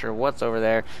know for sure what's over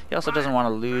there. He also doesn't want to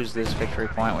lose this victory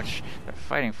point, which they're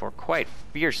fighting for quite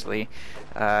fiercely.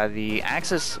 The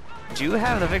Axis do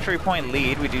have the victory point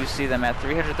lead. We do see them at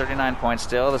 339 points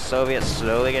still. The Soviets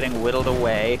slowly getting whittled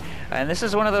away. And this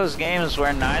is one of those games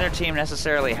where neither team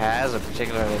necessarily has a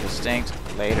particularly distinct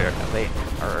late or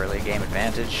early game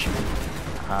advantage.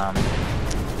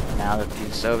 Now that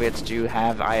the Soviets do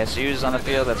have ISUs on the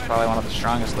field, that's probably one of the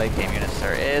strongest late game units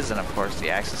there is, and of course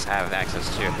the Axis have access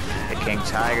to the King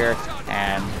Tiger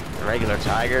and the regular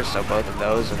Tiger, so both of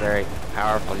those are very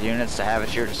powerful units to have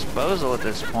at your disposal at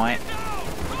this point.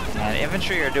 And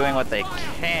infantry are doing what they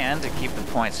can to keep the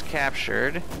points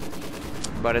captured,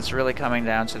 but it's really coming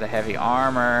down to the heavy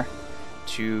armor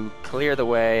to clear the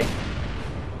way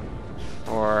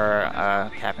for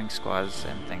capping squads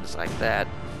and things like that.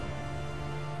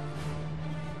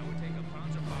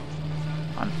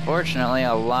 Unfortunately,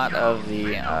 a lot of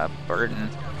the burden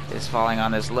is falling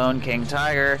on this lone King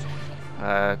Tiger.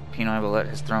 Penoy Balut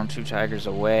has thrown two Tigers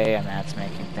away, and that's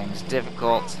making things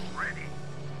difficult.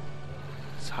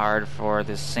 It's hard for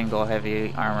this single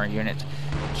heavy armor unit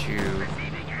to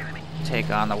take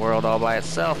on the world all by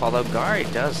itself, although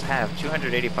Gari does have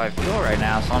 285 fuel right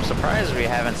now, so I'm surprised we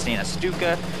haven't seen a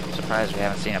Stuka, I'm surprised we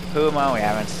haven't seen a Puma, we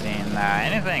haven't seen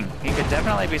anything. He could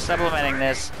definitely be supplementing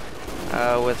this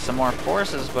with some more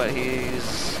forces, but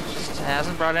just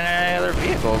hasn't brought in any other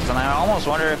vehicles, and I almost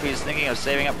wonder if he's thinking of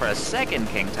saving up for a second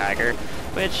King Tiger,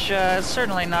 which is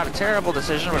certainly not a terrible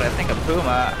decision, but I think a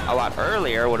Puma a lot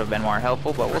earlier would have been more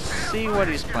helpful, but we'll see what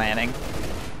he's planning.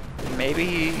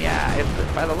 Maybe, yeah,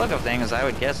 by the look of things, I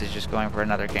would guess he's just going for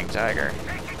another King Tiger,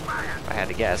 if I had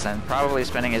to guess, and probably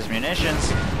spending his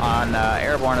munitions on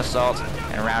airborne assault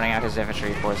and rounding out his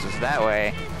infantry forces that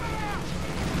way,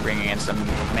 bringing in some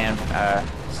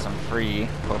free,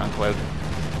 quote-unquote,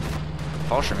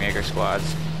 Fallschirmjäger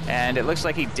squads. And it looks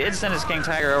like he did send his King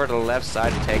Tiger over to the left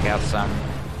side to take out some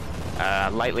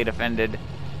lightly defended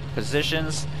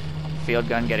positions. Field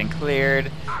gun getting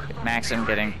cleared. Maxim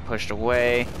getting pushed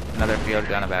away. Another field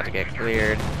gun about to get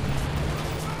cleared.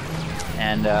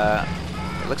 And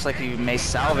it looks like you may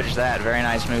salvage that. Very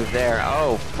nice move there.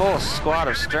 Oh, full squad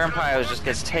of stern pyros just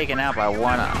gets taken out by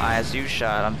one ISU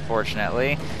shot,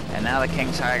 unfortunately. And now the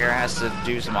King Tiger has to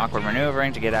do some awkward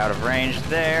maneuvering to get out of range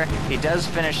there. He does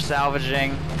finish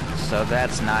salvaging, so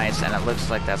that's nice. And it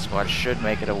looks like that squad should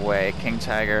make it away. King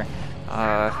Tiger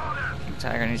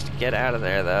needs to get out of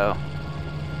there, though.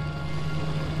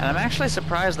 And I'm actually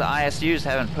surprised the ISUs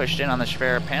haven't pushed in on the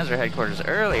Schwerer Panzer headquarters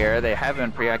earlier. They have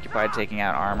been preoccupied taking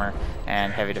out armor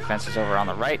and heavy defenses over on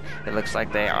the right. It looks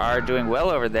like they are doing well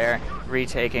over there,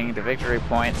 retaking the victory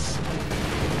points.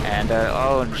 And,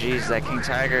 oh geez, that King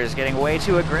Tiger is getting way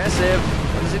too aggressive.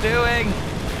 What is he doing?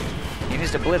 He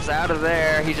needs to blitz out of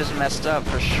there. He just messed up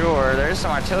for sure. There's some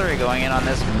artillery going in on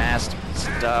this massed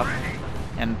stuff.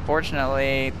 And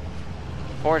fortunately,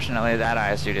 that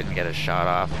ISU didn't get a shot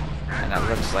off. And it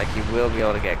looks like he will be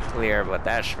able to get clear, but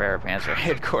that Schwerer Panzer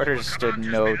headquarters stood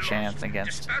no chance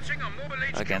against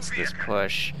this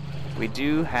push. We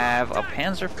do have a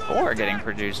Panzer IV getting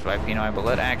produced by Penoy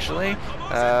Balut, actually,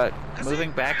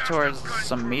 moving back towards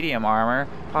some medium armor,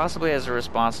 possibly as a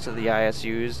response to the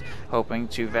ISUs, hoping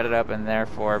to vet it up and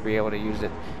therefore be able to use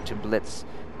it to blitz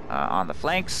on the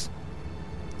flanks.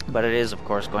 But it is, of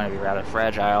course, going to be rather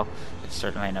fragile. It's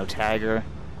certainly no Tiger.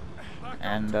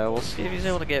 And we'll see if he's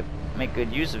able to make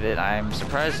good use of it. I'm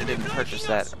surprised he didn't purchase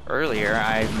that earlier.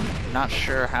 I'm not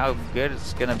sure how good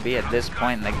it's going to be at this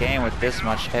point in the game with this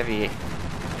much heavy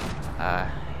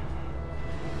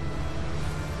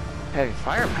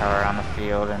firepower on the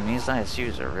field, and these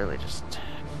ISUs are really just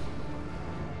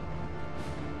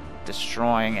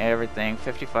destroying everything.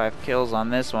 55 kills on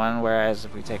this one, whereas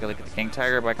if we take a look at the King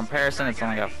Tiger by comparison, it's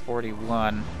only got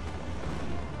 41.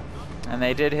 And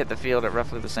they did hit the field at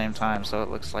roughly the same time, so it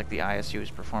looks like the ISU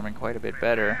is performing quite a bit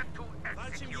better.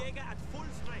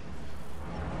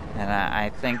 And I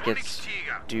think it's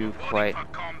due quite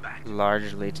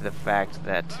largely to the fact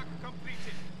that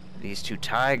these two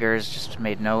Tigers just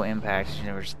made no impact.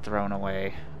 They were just thrown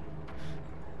away.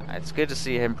 It's good to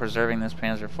see him preserving this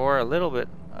Panzer IV a little bit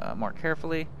more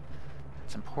carefully.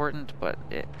 It's important, but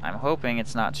I'm hoping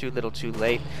it's not too little too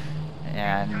late.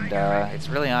 And it's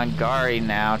really on Gari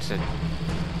now to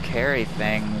carry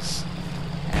things.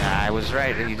 And I was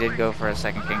right, he did go for a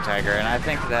second King Tiger, and I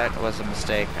think that was a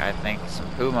mistake. I think some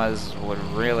Pumas would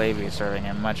really be serving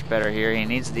him much better here. He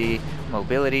needs the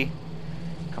mobility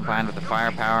combined with the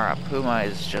firepower. A Puma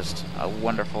is just a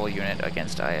wonderful unit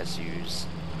against ISUs.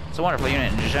 It's a wonderful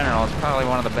unit in general. It's probably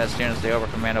one of the best units the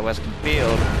Oberkommando West can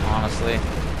field, honestly.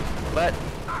 But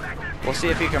we'll see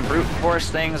if he can brute force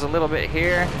things a little bit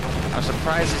here. I'm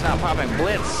surprised he's not popping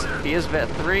Blitz. He is Vet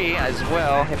 3 as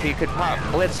well. If he could pop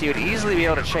Blitz, he would easily be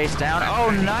able to chase down. Oh,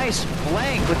 nice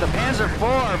flank with the Panzer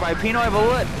IV by Penoy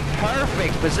Balut.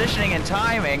 Perfect positioning and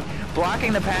timing,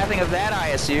 blocking the pathing of that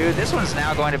ISU. This one's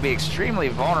now going to be extremely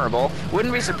vulnerable.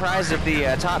 Wouldn't be surprised if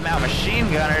the top-mount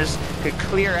machine gunners could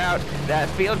clear out that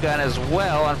field gun as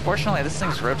well. Unfortunately, this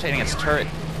thing's rotating its turret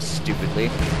stupidly.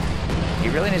 He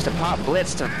really needs to pop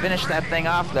Blitz to finish that thing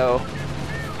off, though.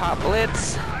 Pop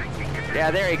Blitz. Yeah,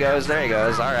 there he goes, there he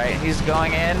goes. All right, he's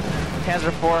going in. Panzer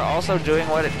IV also doing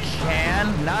what it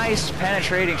can. Nice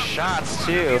penetrating shots,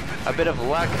 too. A bit of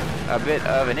luck, a bit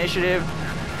of initiative.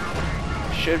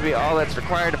 Should be all that's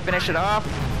required to finish it off.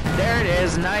 There it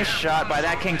is. Nice shot by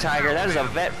that King Tiger. That is a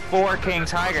Vet 4 King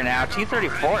Tiger now.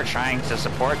 T-34 trying to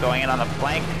support going in on the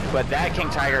flank, but that King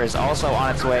Tiger is also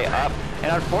on its way up.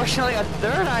 And unfortunately, a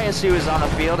third ISU is on the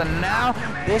field, and now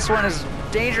this one is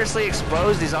dangerously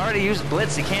exposed. He's already used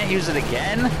Blitz. He can't use it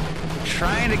again.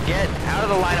 Trying to get out of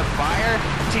the line of fire.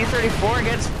 T-34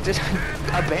 gets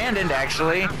abandoned,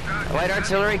 actually. Light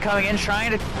artillery coming in,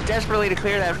 trying to desperately to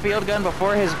clear that field gun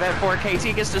before his Vet 4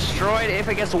 KT gets destroyed. If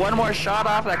it gets one more shot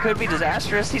off, that could be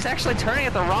disastrous. He's actually turning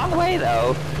it the wrong way,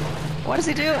 though. What is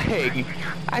he doing?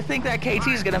 I think that KT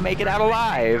is going to make it out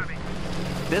alive.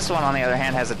 This one, on the other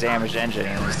hand, has a damaged engine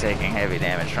and is taking heavy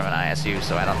damage from an ISU,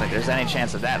 so I don't think there's any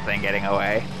chance of that thing getting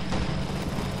away.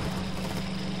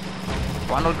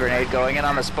 Bundle grenade going in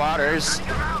on the spotters.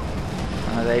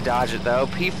 They dodge it, though.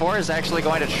 P4 is actually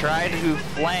going to try to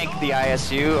flank the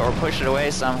ISU or push it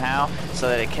away somehow so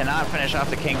that it cannot finish off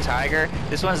the King Tiger.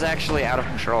 This one's actually out of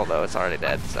control, though. It's already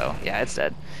dead, so yeah, it's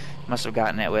dead. Must have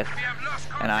gotten it with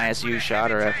an ISU shot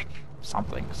or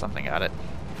something. Something got it.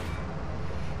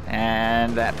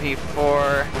 And that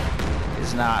P4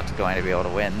 is not going to be able to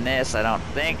win this, I don't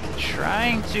think.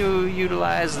 Trying to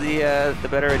utilize the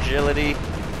better agility.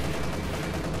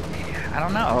 I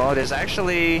don't know. There's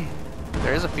actually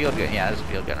There is a field gun. Yeah, there's a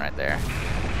field gun right there.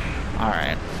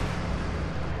 Alright.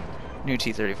 New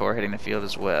T-34 hitting the field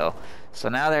as well. So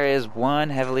now there is one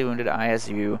heavily wounded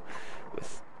ISU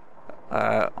with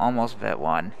almost Vet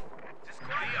 1.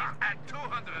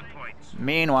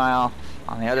 Meanwhile,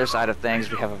 on the other side of things,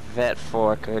 we have a Vet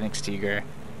 4 Königstiger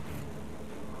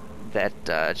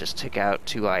that just took out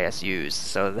 2 ISUs.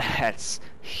 So that's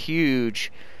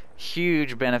huge,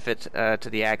 huge benefit to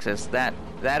the Axis. That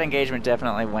engagement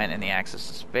definitely went in the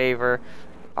Axis' favor,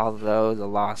 although the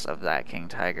loss of that King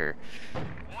Tiger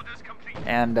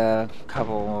and a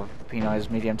couple of Penoy's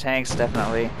medium tanks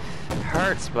definitely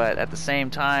hurts. But at the same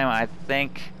time, I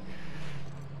think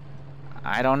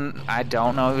I don't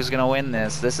know who's gonna win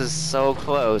this. This is so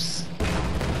close.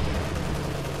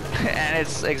 And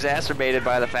it's exacerbated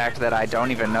by the fact that I don't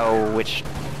even know which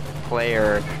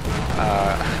player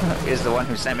is the one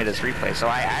who sent me this replay. So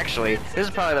this is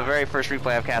probably the very first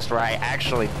replay I've cast where I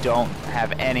actually don't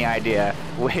have any idea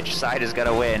which side is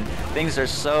gonna win. Things are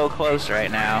so close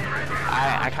right now.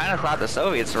 I kind of thought the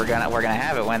Soviets were gonna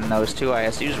have it when those 2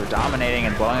 ISUs were dominating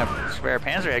and blowing up spare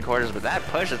Panzer headquarters, but that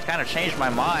push has kind of changed my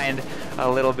mind a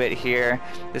little bit here.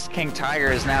 This King Tiger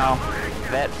is now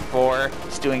Vet 4.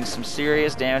 It's doing some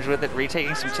serious damage with it,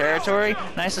 retaking some territory.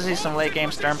 Nice to see some late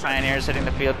game Stern Pioneers hitting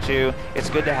the field too. It's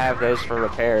good to have those for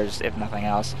repairs, if nothing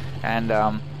else. And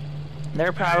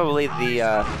they're probably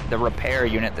the repair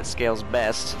unit that scales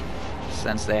best,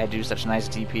 since they do such nice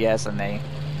DPS and they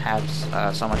have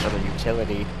so much other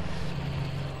utility,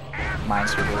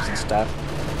 minesweepers and stuff.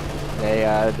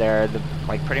 They're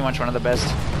like pretty much one of the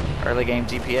best early game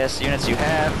DPS units you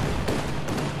have,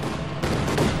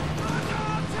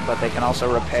 but they can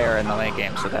also repair in the late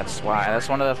game, so that's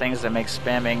one of the things that makes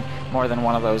spamming more than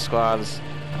one of those squads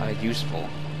useful.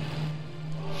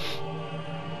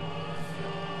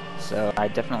 So I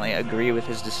definitely agree with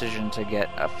his decision to get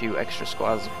a few extra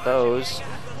squads of those.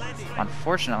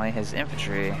 Unfortunately, his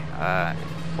infantry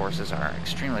forces are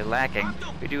extremely lacking.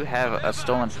 We do have a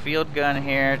stolen field gun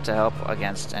here to help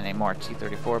against any more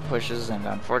T-34 pushes, and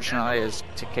unfortunately his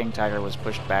King Tiger was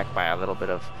pushed back by a little bit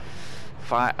of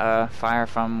fire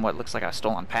from what looks like a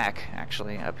stolen pack,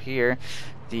 actually, up here.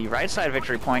 The right side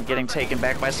victory point getting taken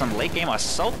back by some late game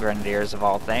assault grenadiers of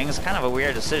all things. Kind of a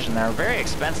weird decision. They're very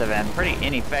expensive and pretty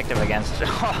ineffective against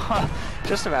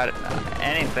just about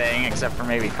anything except for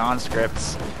maybe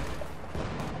conscripts.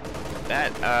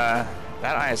 That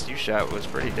ISU shot was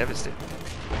pretty devastating,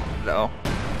 though.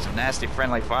 Some nasty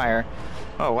friendly fire.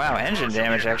 Oh wow, engine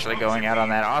damage actually going out on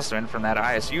that Austrian from that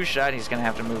ISU shot. He's gonna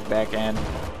have to move back in,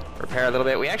 repair a little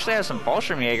bit. We actually have some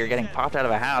Bolshevik getting popped out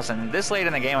of a house, and this late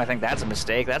in the game I think that's a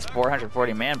mistake. That's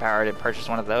 440 manpower to purchase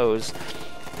one of those,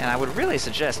 and I would really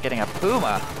suggest getting a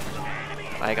Puma.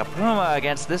 Like a Puma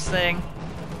against this thing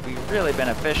would be really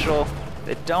beneficial.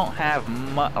 They don't have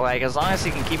much, like, as long as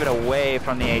you can keep it away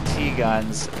from the AT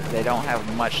guns, they don't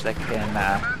have much that can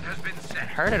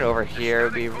hurt it over here. It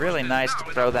would be really nice to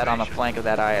throw that on the flank of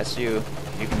that ISU.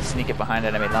 You can sneak it behind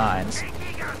enemy lines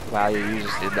while you use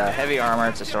the heavy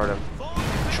armor to sort of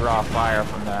draw fire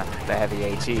from the heavy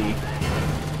AT.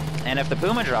 And if the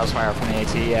Puma draws fire from the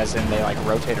AT, as in they like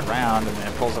rotate around and then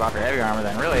it pulls it off your heavy armor,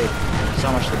 then really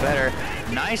so much the better.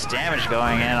 Nice damage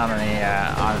going in on the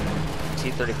on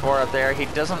T-34 up there. He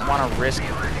doesn't want to risk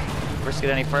it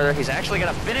any further. He's actually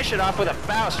going to finish it off with a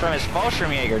Faust from his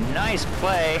Fallschirmjäger. Nice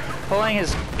play, pulling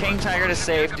his King Tiger to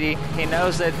safety. He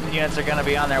knows that units are going to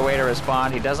be on their way to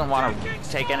respond. He doesn't want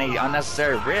to take any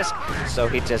unnecessary risk, so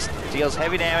he just deals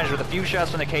heavy damage with a few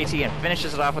shots from the KT and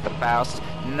finishes it off with the Faust.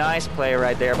 Nice play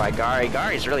right there by Gari.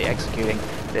 Gari's really executing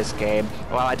this game.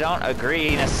 While I don't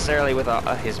agree necessarily with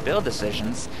his build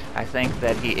decisions, I think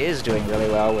that he is doing really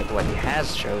well with what he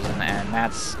has chosen, and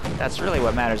that's really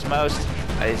what matters most,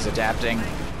 is adapting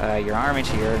your army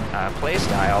to your play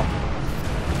style.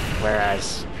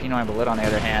 Whereas Penoy and Balut, on the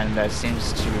other hand,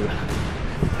 seems to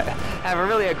have a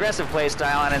really aggressive play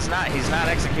style, and he's not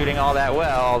executing all that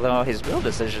well, although his build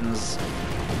decisions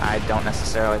I don't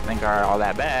necessarily think are all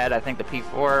that bad. I think the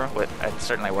P4 it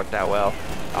certainly worked out well.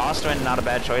 Austrian, not a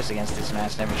bad choice against these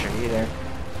massed infantry either.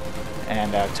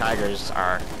 And Tigers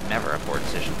are never a poor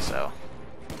decision, so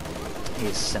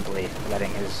he's simply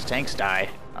letting his tanks die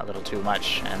a little too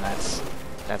much, and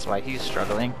that's why he's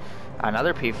struggling.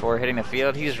 Another P4 hitting the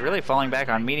field. He's really falling back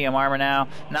on medium armor now,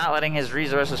 not letting his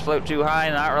resources float too high,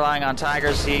 not relying on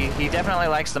Tigers. He definitely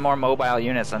likes the more mobile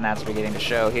units, and that's beginning to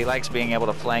show. He likes being able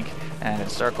to flank and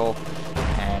encircle,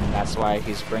 and that's why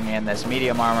he's bringing in this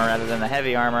medium armor rather than the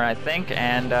heavy armor, I think,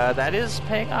 and that is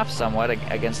paying off somewhat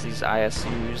against these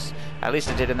ISUs. At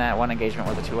least it did in that one engagement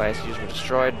where the 2 ISUs were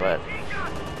destroyed, but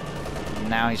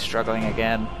now he's struggling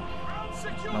again.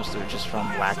 most of it just from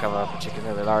lack of a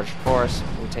particularly large force.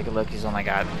 If we take a look, he's only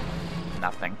got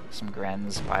nothing. Some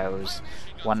Grens, Bios,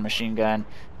 one machine gun,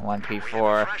 one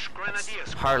P4.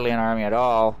 That's hardly an army at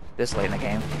all this late in the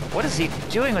game. What is he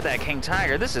doing with that King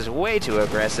Tiger? This is way too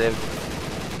aggressive.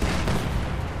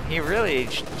 He really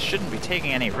shouldn't be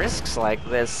taking any risks like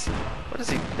this. What is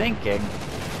he thinking?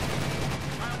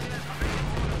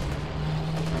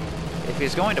 If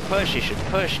he's going to push, he should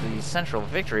push the central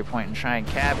victory point and try and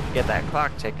get that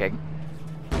clock ticking.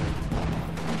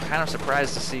 I'm kind of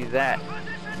surprised to see that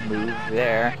move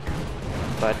there,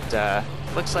 but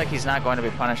looks like he's not going to be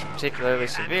punished particularly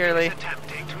severely.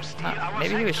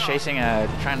 Maybe he was trying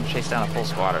to chase down a full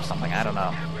squad or something. I don't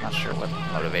know. Not sure what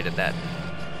motivated that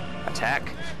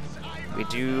attack. We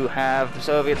do have the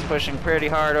Soviets pushing pretty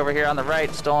hard over here on the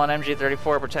right. Stolen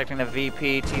MG-34 protecting the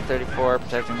VP, T-34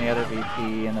 protecting the other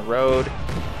VP in the road.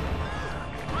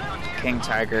 King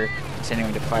Tiger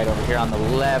continuing to fight over here on the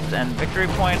left, and victory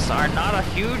points are not a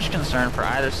huge concern for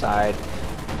either side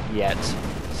yet.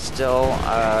 Still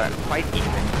quite even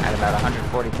at about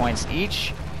 140 points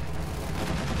each.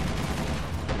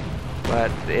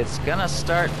 But it's gonna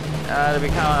start to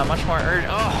become a much more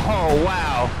urgent. Oh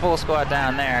wow, full squad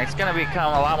down there. It's gonna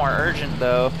become a lot more urgent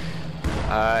though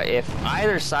if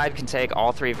either side can take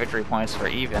all 3 victory points for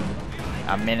even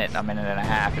a minute and a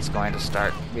half. It's going to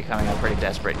start becoming a pretty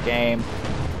desperate game.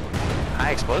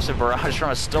 High explosive barrage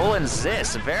from a stolen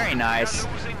Zis. Very nice.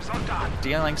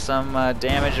 Dealing some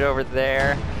damage over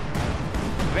there.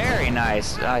 Very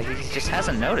nice. He just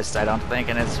hasn't noticed, I don't think,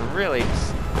 and it's really...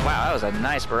 Wow, that was a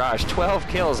nice barrage. 12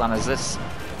 kills on a Zis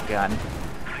gun.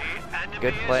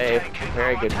 Good play.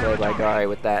 Very good play by Gari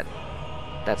with that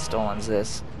stolen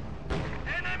Zis.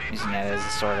 Using that as a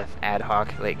sort of ad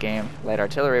hoc late game light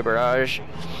artillery barrage.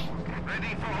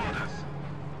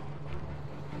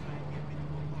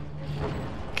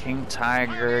 King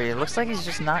Tiger, it looks like he's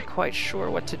just not quite sure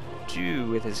what to do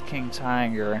with his King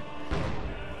Tiger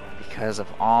because of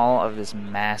all of this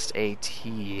massed AT.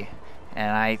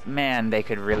 And man, they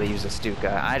could really use a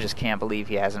Stuka. I just can't believe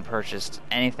he hasn't purchased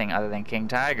anything other than King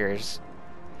Tigers.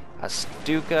 A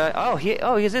Stuka. Oh, he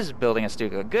is building a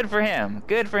Stuka. Good for him.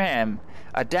 Good for him.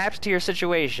 Adapt to your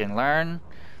situation. Learn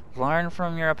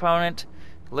from your opponent.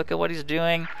 Look at what he's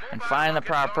doing and find the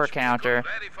proper counter.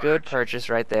 Good purchase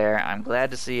right there. I'm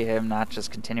glad to see him not just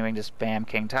continuing to spam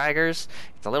King Tigers.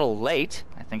 It's a little late.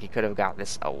 I think he could have got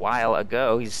this a while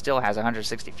ago. He still has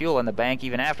 160 fuel in the bank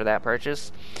even after that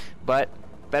purchase. But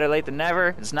better late than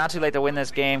never. It's not too late to win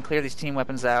this game. Clear these team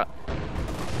weapons out.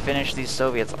 Finish these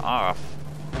Soviets off.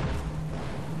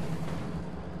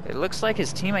 It looks like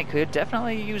his teammate could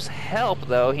definitely use help,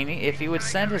 though. If he would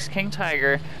send his King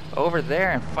Tiger over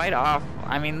there and fight off,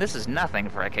 I mean, this is nothing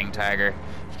for a King Tiger.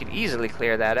 He could easily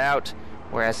clear that out,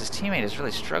 whereas his teammate is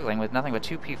really struggling with nothing but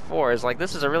 2 P4s. Like,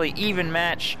 this is a really even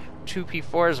match, 2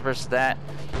 P4s versus that.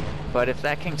 But if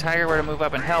that King Tiger were to move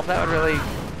up and help, that would really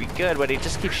be good, but he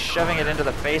just keeps shoving it into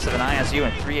the face of an ISU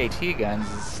and 3 AT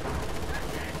guns.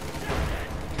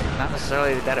 It's not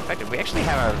necessarily that effective. We actually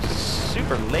have a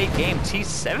super late game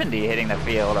T-70 hitting the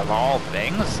field, of all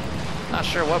things. Not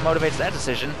sure what motivates that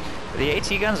decision. But the AT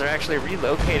guns are actually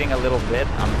relocating a little bit,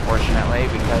 unfortunately,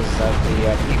 because of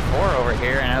the P4 over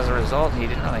here, and as a result, he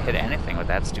didn't really hit anything with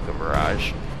that Stuka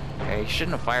barrage. Okay, he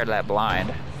shouldn't have fired that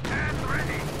blind.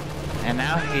 And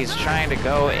now he's trying to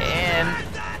go in.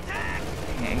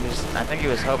 I think he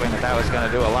was hoping that was going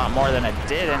to do a lot more than it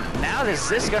did, and now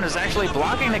this gun is actually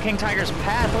blocking the King Tiger's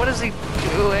path. What is he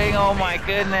doing? Oh my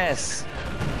goodness.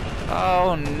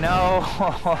 Oh no.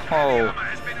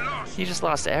 He just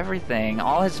lost everything.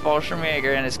 All his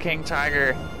Fallschirmjäger and his King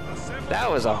Tiger. That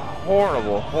was a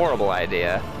horrible, horrible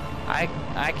idea.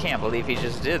 I can't believe he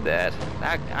just did that.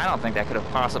 I don't think that could have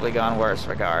possibly gone worse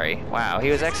for Gari. Wow, he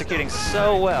was executing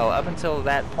so well up until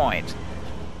that point.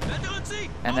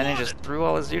 And then he just threw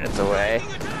all his units away.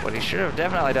 What he should have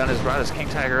definitely done is brought his King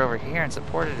Tiger over here and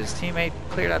supported his teammate,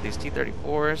 cleared out these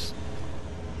T-34s.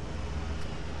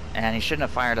 And he shouldn't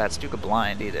have fired that Stuka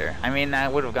blind either. I mean,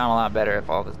 that would have gone a lot better if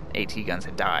all the AT guns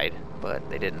had died, but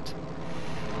they didn't.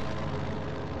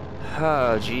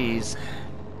 Oh, jeez.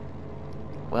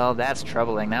 Well, that's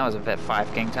troubling. That was a Vet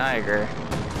 5 King Tiger.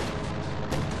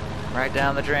 Right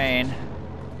down the drain.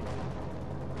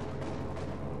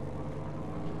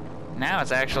 Now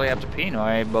it's actually up to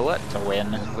Penoy Balut to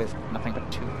win with nothing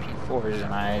but 2 P4s,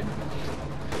 and I'm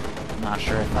not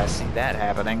sure if I see that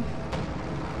happening.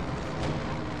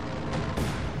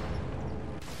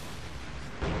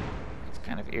 It's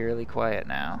kind of eerily quiet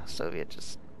now. Soviet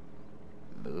just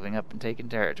moving up and taking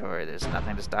territory. There's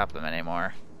nothing to stop them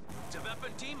anymore. The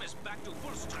weapon team is back to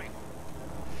full strength.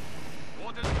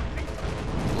 Orders complete.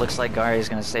 Looks like Gari's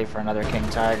going to save for another King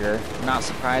Tiger. Not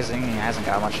surprising, he hasn't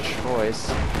got much choice.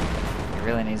 He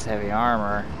really needs heavy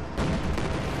armor.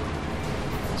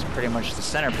 It's pretty much the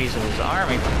centerpiece of his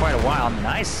army for quite a while.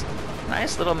 Nice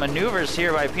little maneuvers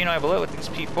here by Penoy Balut with these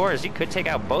P4s. He could take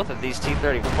out both of these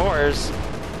T-34s.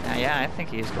 Yeah, I think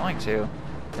he's going to.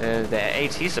 The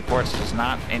AT support's just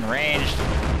not in range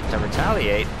to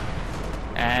retaliate.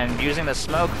 And using the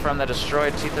smoke from the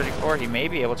destroyed T-34, he may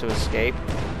be able to escape.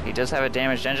 He does have a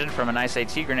damaged engine from a nice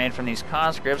AT grenade from these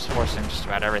conscripts, forcing just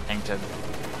about everything to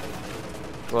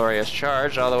glorious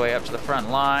charge all the way up to the front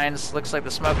lines. Looks like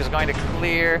the smoke is going to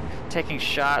clear, taking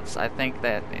shots. I think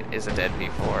that it is a dead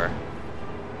P4.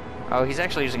 Oh, he's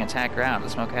actually using attack ground. The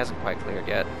smoke hasn't quite cleared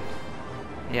yet.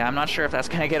 Yeah, I'm not sure if that's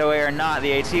going to get away or not.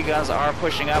 The AT guns are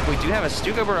pushing up. We do have a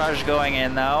Stuka barrage going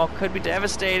in, though. Could be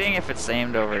devastating if it's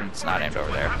aimed over. It's not aimed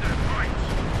over there.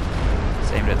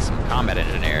 It's aimed at some combat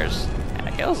engineers, and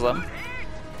it kills them.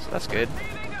 So that's good.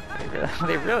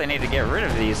 They really need to get rid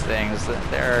of these things.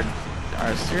 They're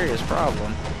a serious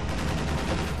problem.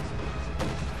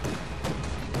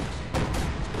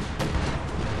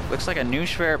 Looks like a new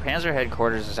Schwer Panzer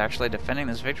headquarters is actually defending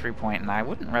this victory point, and I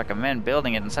wouldn't recommend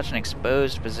building it in such an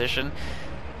exposed position.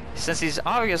 Since he's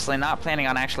obviously not planning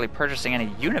on actually purchasing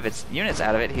any units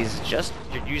out of it, he's just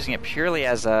using it purely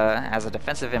as a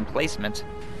defensive emplacement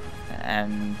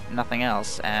and nothing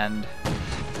else. And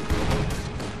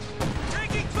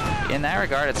in that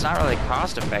regard, it's not really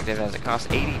cost effective, as it costs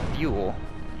 80 fuel.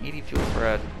 80 fuel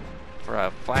for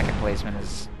a flak emplacement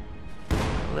is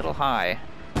a little high.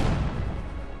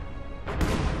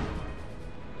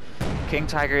 King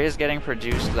Tiger is getting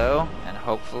produced, though, and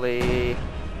hopefully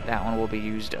that one will be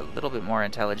used a little bit more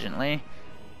intelligently.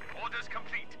 Orders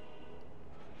complete.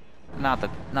 Not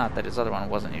that his other one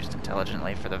wasn't used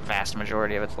intelligently for the vast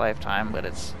majority of its lifetime, but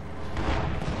its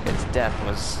death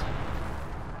was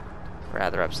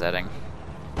rather upsetting.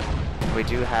 We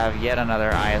do have yet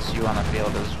another ISU on the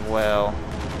field as well,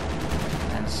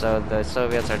 and so the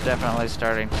Soviets are definitely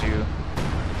starting to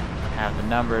have the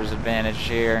numbers advantage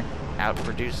here,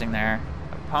 outproducing their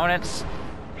opponents.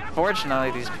 Fortunately,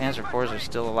 these Panzer IVs are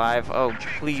still alive. Oh,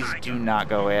 please do not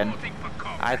go in.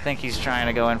 I think he's trying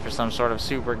to go in for some sort of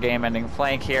super game-ending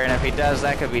flank here, and if he does,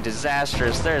 that could be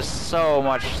disastrous. There's so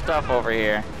much stuff over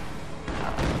here.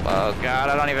 Oh god,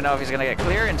 I don't even know if he's gonna get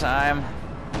clear in time.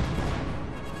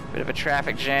 Bit of a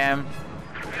traffic jam.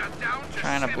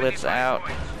 Trying to blitz out.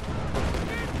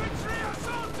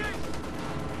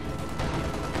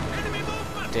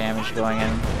 Damage going in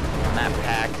on that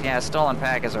pack. Yeah, stolen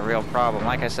pack is a real problem.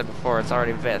 Like I said before, it's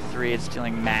already Vet 3. It's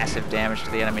dealing massive damage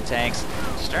to the enemy tanks.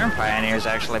 Stern Pioneers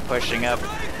actually pushing up,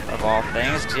 of all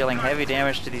things, dealing heavy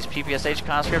damage to these PPSH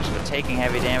conscripts, but taking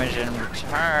heavy damage in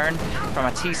return from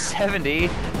a T-70,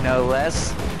 no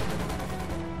less.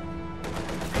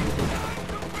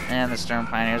 And the Stern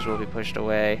Pioneers will be pushed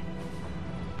away.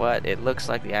 But it looks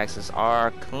like the Axis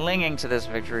are clinging to this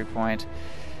victory point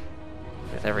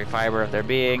with every fiber of their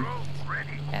being.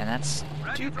 And that's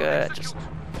Stuka just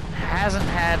hasn't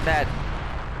had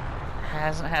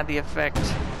the effect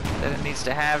that it needs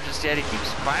to have just yet. He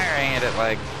keeps firing it at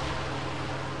like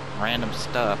random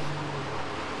stuff.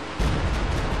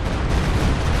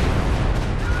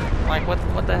 Like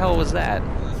what the hell was that?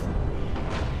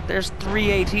 There's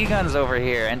 3 AT guns over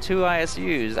here and 2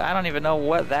 ISUs. I don't even know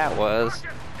what that was.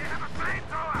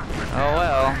 Oh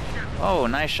well. Oh,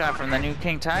 nice shot from the new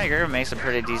King Tiger. Makes a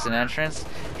pretty decent entrance.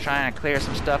 Trying to clear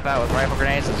some stuff out with rifle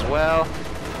grenades as well.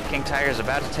 King Tiger's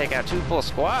about to take out 2 full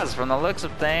squads from the looks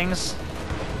of things.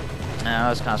 Now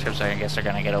those conscripts, I guess, are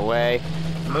going to get away.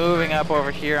 Moving up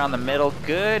over here on the middle.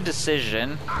 Good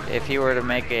decision. If he were to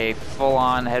make a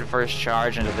full-on headfirst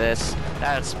charge into this,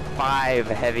 that's 5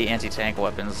 heavy anti-tank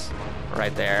weapons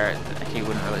right there. He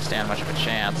wouldn't really stand much of a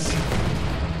chance.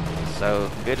 So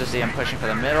good to see him pushing for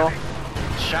the middle.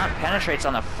 Shot penetrates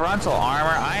on the frontal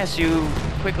armor. ISU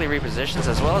quickly repositions,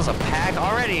 as well as a pack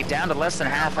already down to less than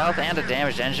half health and a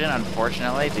damaged engine,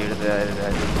 unfortunately, due to the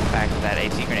fact that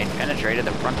AT grenade penetrated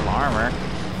the frontal armor.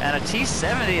 And a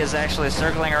T-70 is actually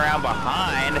circling around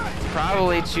behind,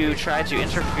 probably to try to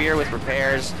interfere with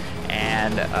repairs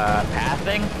and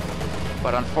pathing.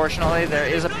 But unfortunately, there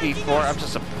is a P4 up to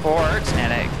support,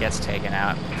 and it gets taken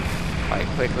out quite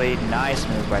quickly. Nice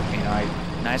move by Penoy.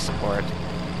 Nice support,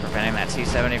 preventing that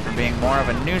T-70 from being more of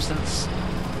a nuisance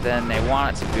than they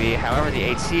want it to be. However, the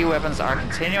AT weapons are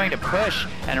continuing to push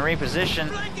and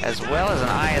reposition, as well as an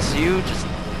ISU. Just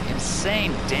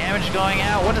insane damage going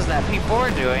out. What is that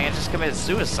P4 doing? It just committed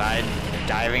suicide,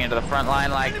 diving into the front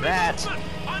line like that.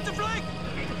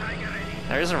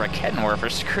 There is a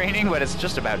Rakettenwerfer screening, but it's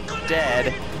just about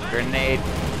dead. Grenade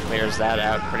clears that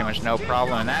out pretty much no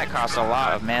problem, and that costs a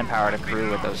lot of manpower to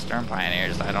crew with those Stern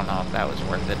Pioneers. I don't know if that was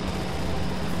worth it.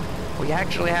 We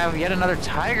actually have yet another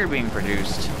Tiger being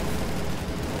produced,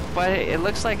 but it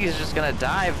looks like he's just going to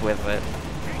dive with it.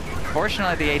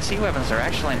 Fortunately, the AT weapons are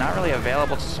actually not really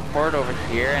available to support over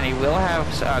here, and he will have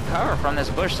cover from this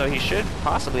bush, so he should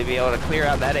possibly be able to clear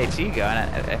out that AT gun,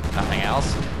 if nothing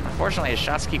else. Unfortunately, his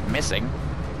shots keep missing.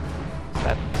 So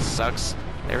that sucks.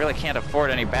 They really can't afford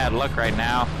any bad luck right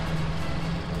now.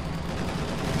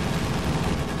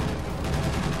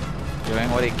 Doing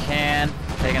what he can,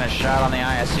 taking a shot on the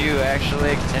ISU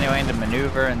actually, continuing to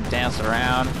maneuver and dance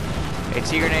around. AT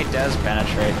grenade does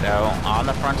penetrate though, on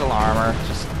the frontal armor.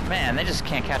 Just, man, they just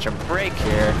can't catch a break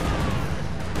here.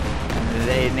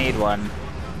 They need one.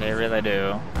 They really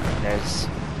do. There's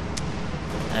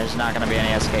not going to be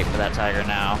any escape for that Tiger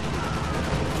now.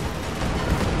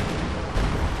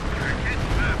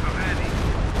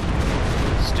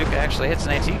 Stuka actually hits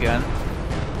an AT gun.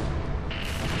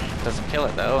 Doesn't kill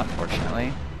it though,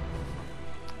 unfortunately.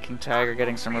 King Tiger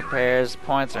getting some repairs.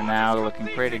 Points are now looking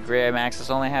pretty grim. Axis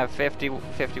only have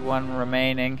 51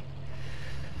 remaining.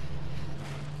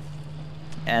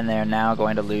 And they're now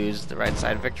going to lose the right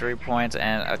side victory point,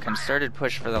 and a concerted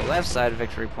push for the left side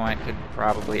victory point could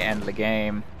probably end the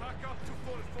game.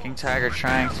 King Tiger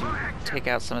trying to take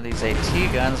out some of these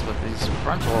AT guns, but these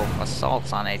frontal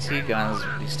assaults on AT guns,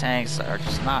 these tanks are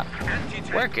just not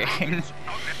working.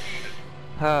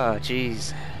 Oh,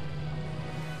 jeez.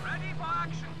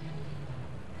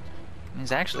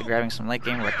 He's actually grabbing some late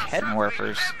game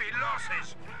Raketenwerfers.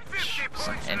 It's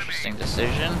an interesting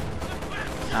decision.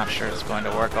 Not sure it's going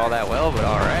to work all that well, but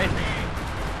alright.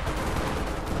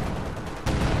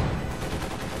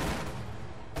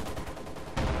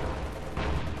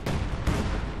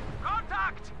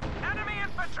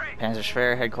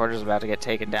 Panzerschwer headquarters is about to get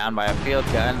taken down by a field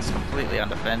gun. It's completely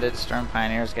undefended. Stern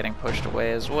Pioneers getting pushed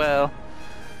away as well.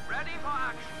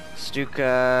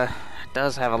 Stuka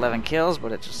does have 11 kills,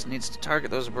 but it just needs to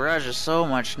target those barrages so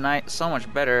much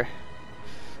better.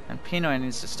 And Penoy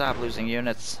needs to stop losing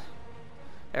units.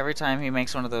 Every time he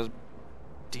makes one of those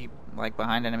deep, like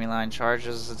behind enemy line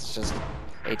charges, it's just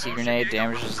AT grenade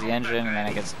damages the engine, and then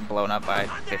it gets blown up by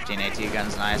 15 AT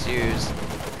guns and ISUs.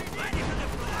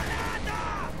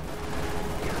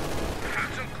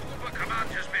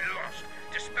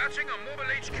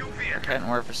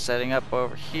 Raketenwerfer setting up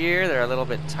over here. They're a little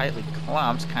bit tightly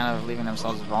clumped, kind of leaving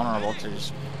themselves vulnerable to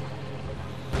just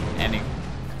any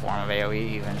form of AoE,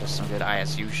 even just some good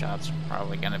ISU shots.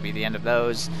 Probably going to be the end of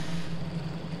those.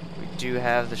 We do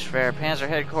have the Schwer Panzer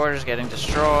headquarters getting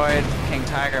destroyed. King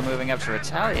Tiger moving up to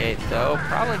retaliate, though.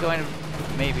 Probably going to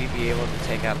maybe be able to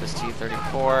take out this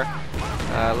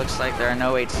T-34. Looks like there are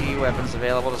no AT weapons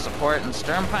available to support, and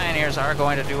Stern Pioneers are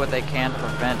going to do what they can to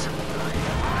prevent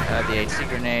the AT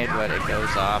grenade, but it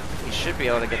goes off. He should be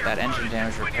able to get that engine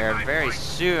damage repaired very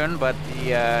soon, but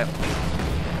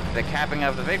the capping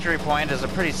of the victory point is a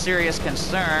pretty serious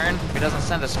concern. If he doesn't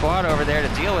send a squad over there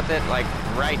to deal with it, like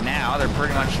right now, they're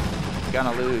pretty much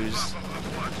gonna lose.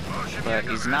 But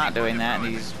he's not doing that, and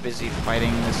he's busy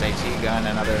fighting this AT gun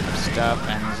and other stuff,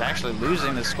 and he's actually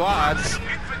losing the squads.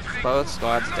 Both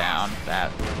squads down.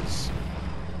 That's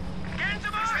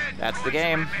the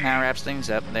game. Now wraps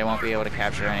things up. They won't be able to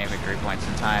capture any victory points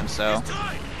in time, so...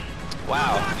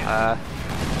 Wow.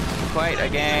 Quite a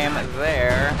game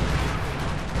there.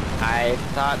 I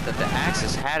thought that the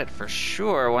Axis had it for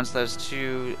sure once those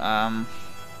two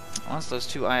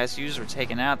ISUs were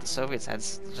taken out. The Soviets had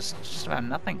just about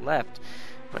nothing left.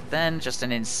 But then just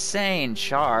an insane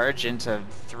charge into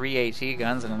 3 AT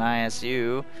guns and an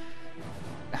ISU,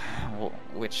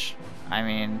 which, I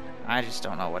mean, I just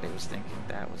don't know what he was thinking.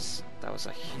 That was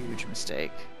a huge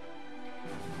mistake.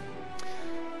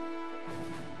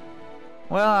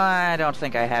 Well, I don't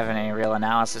think I have any real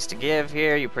analysis to give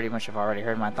here. You pretty much have already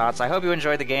heard my thoughts. I hope you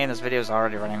enjoyed the game. This video is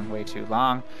already running way too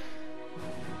long.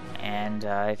 And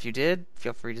if you did,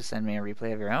 feel free to send me a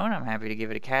replay of your own. I'm happy to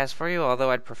give it a cast for you,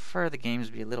 although I'd prefer the games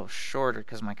be a little shorter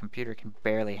because my computer can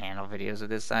barely handle videos of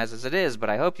this size as it is. But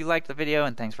I hope you liked the video,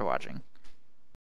 and thanks for watching.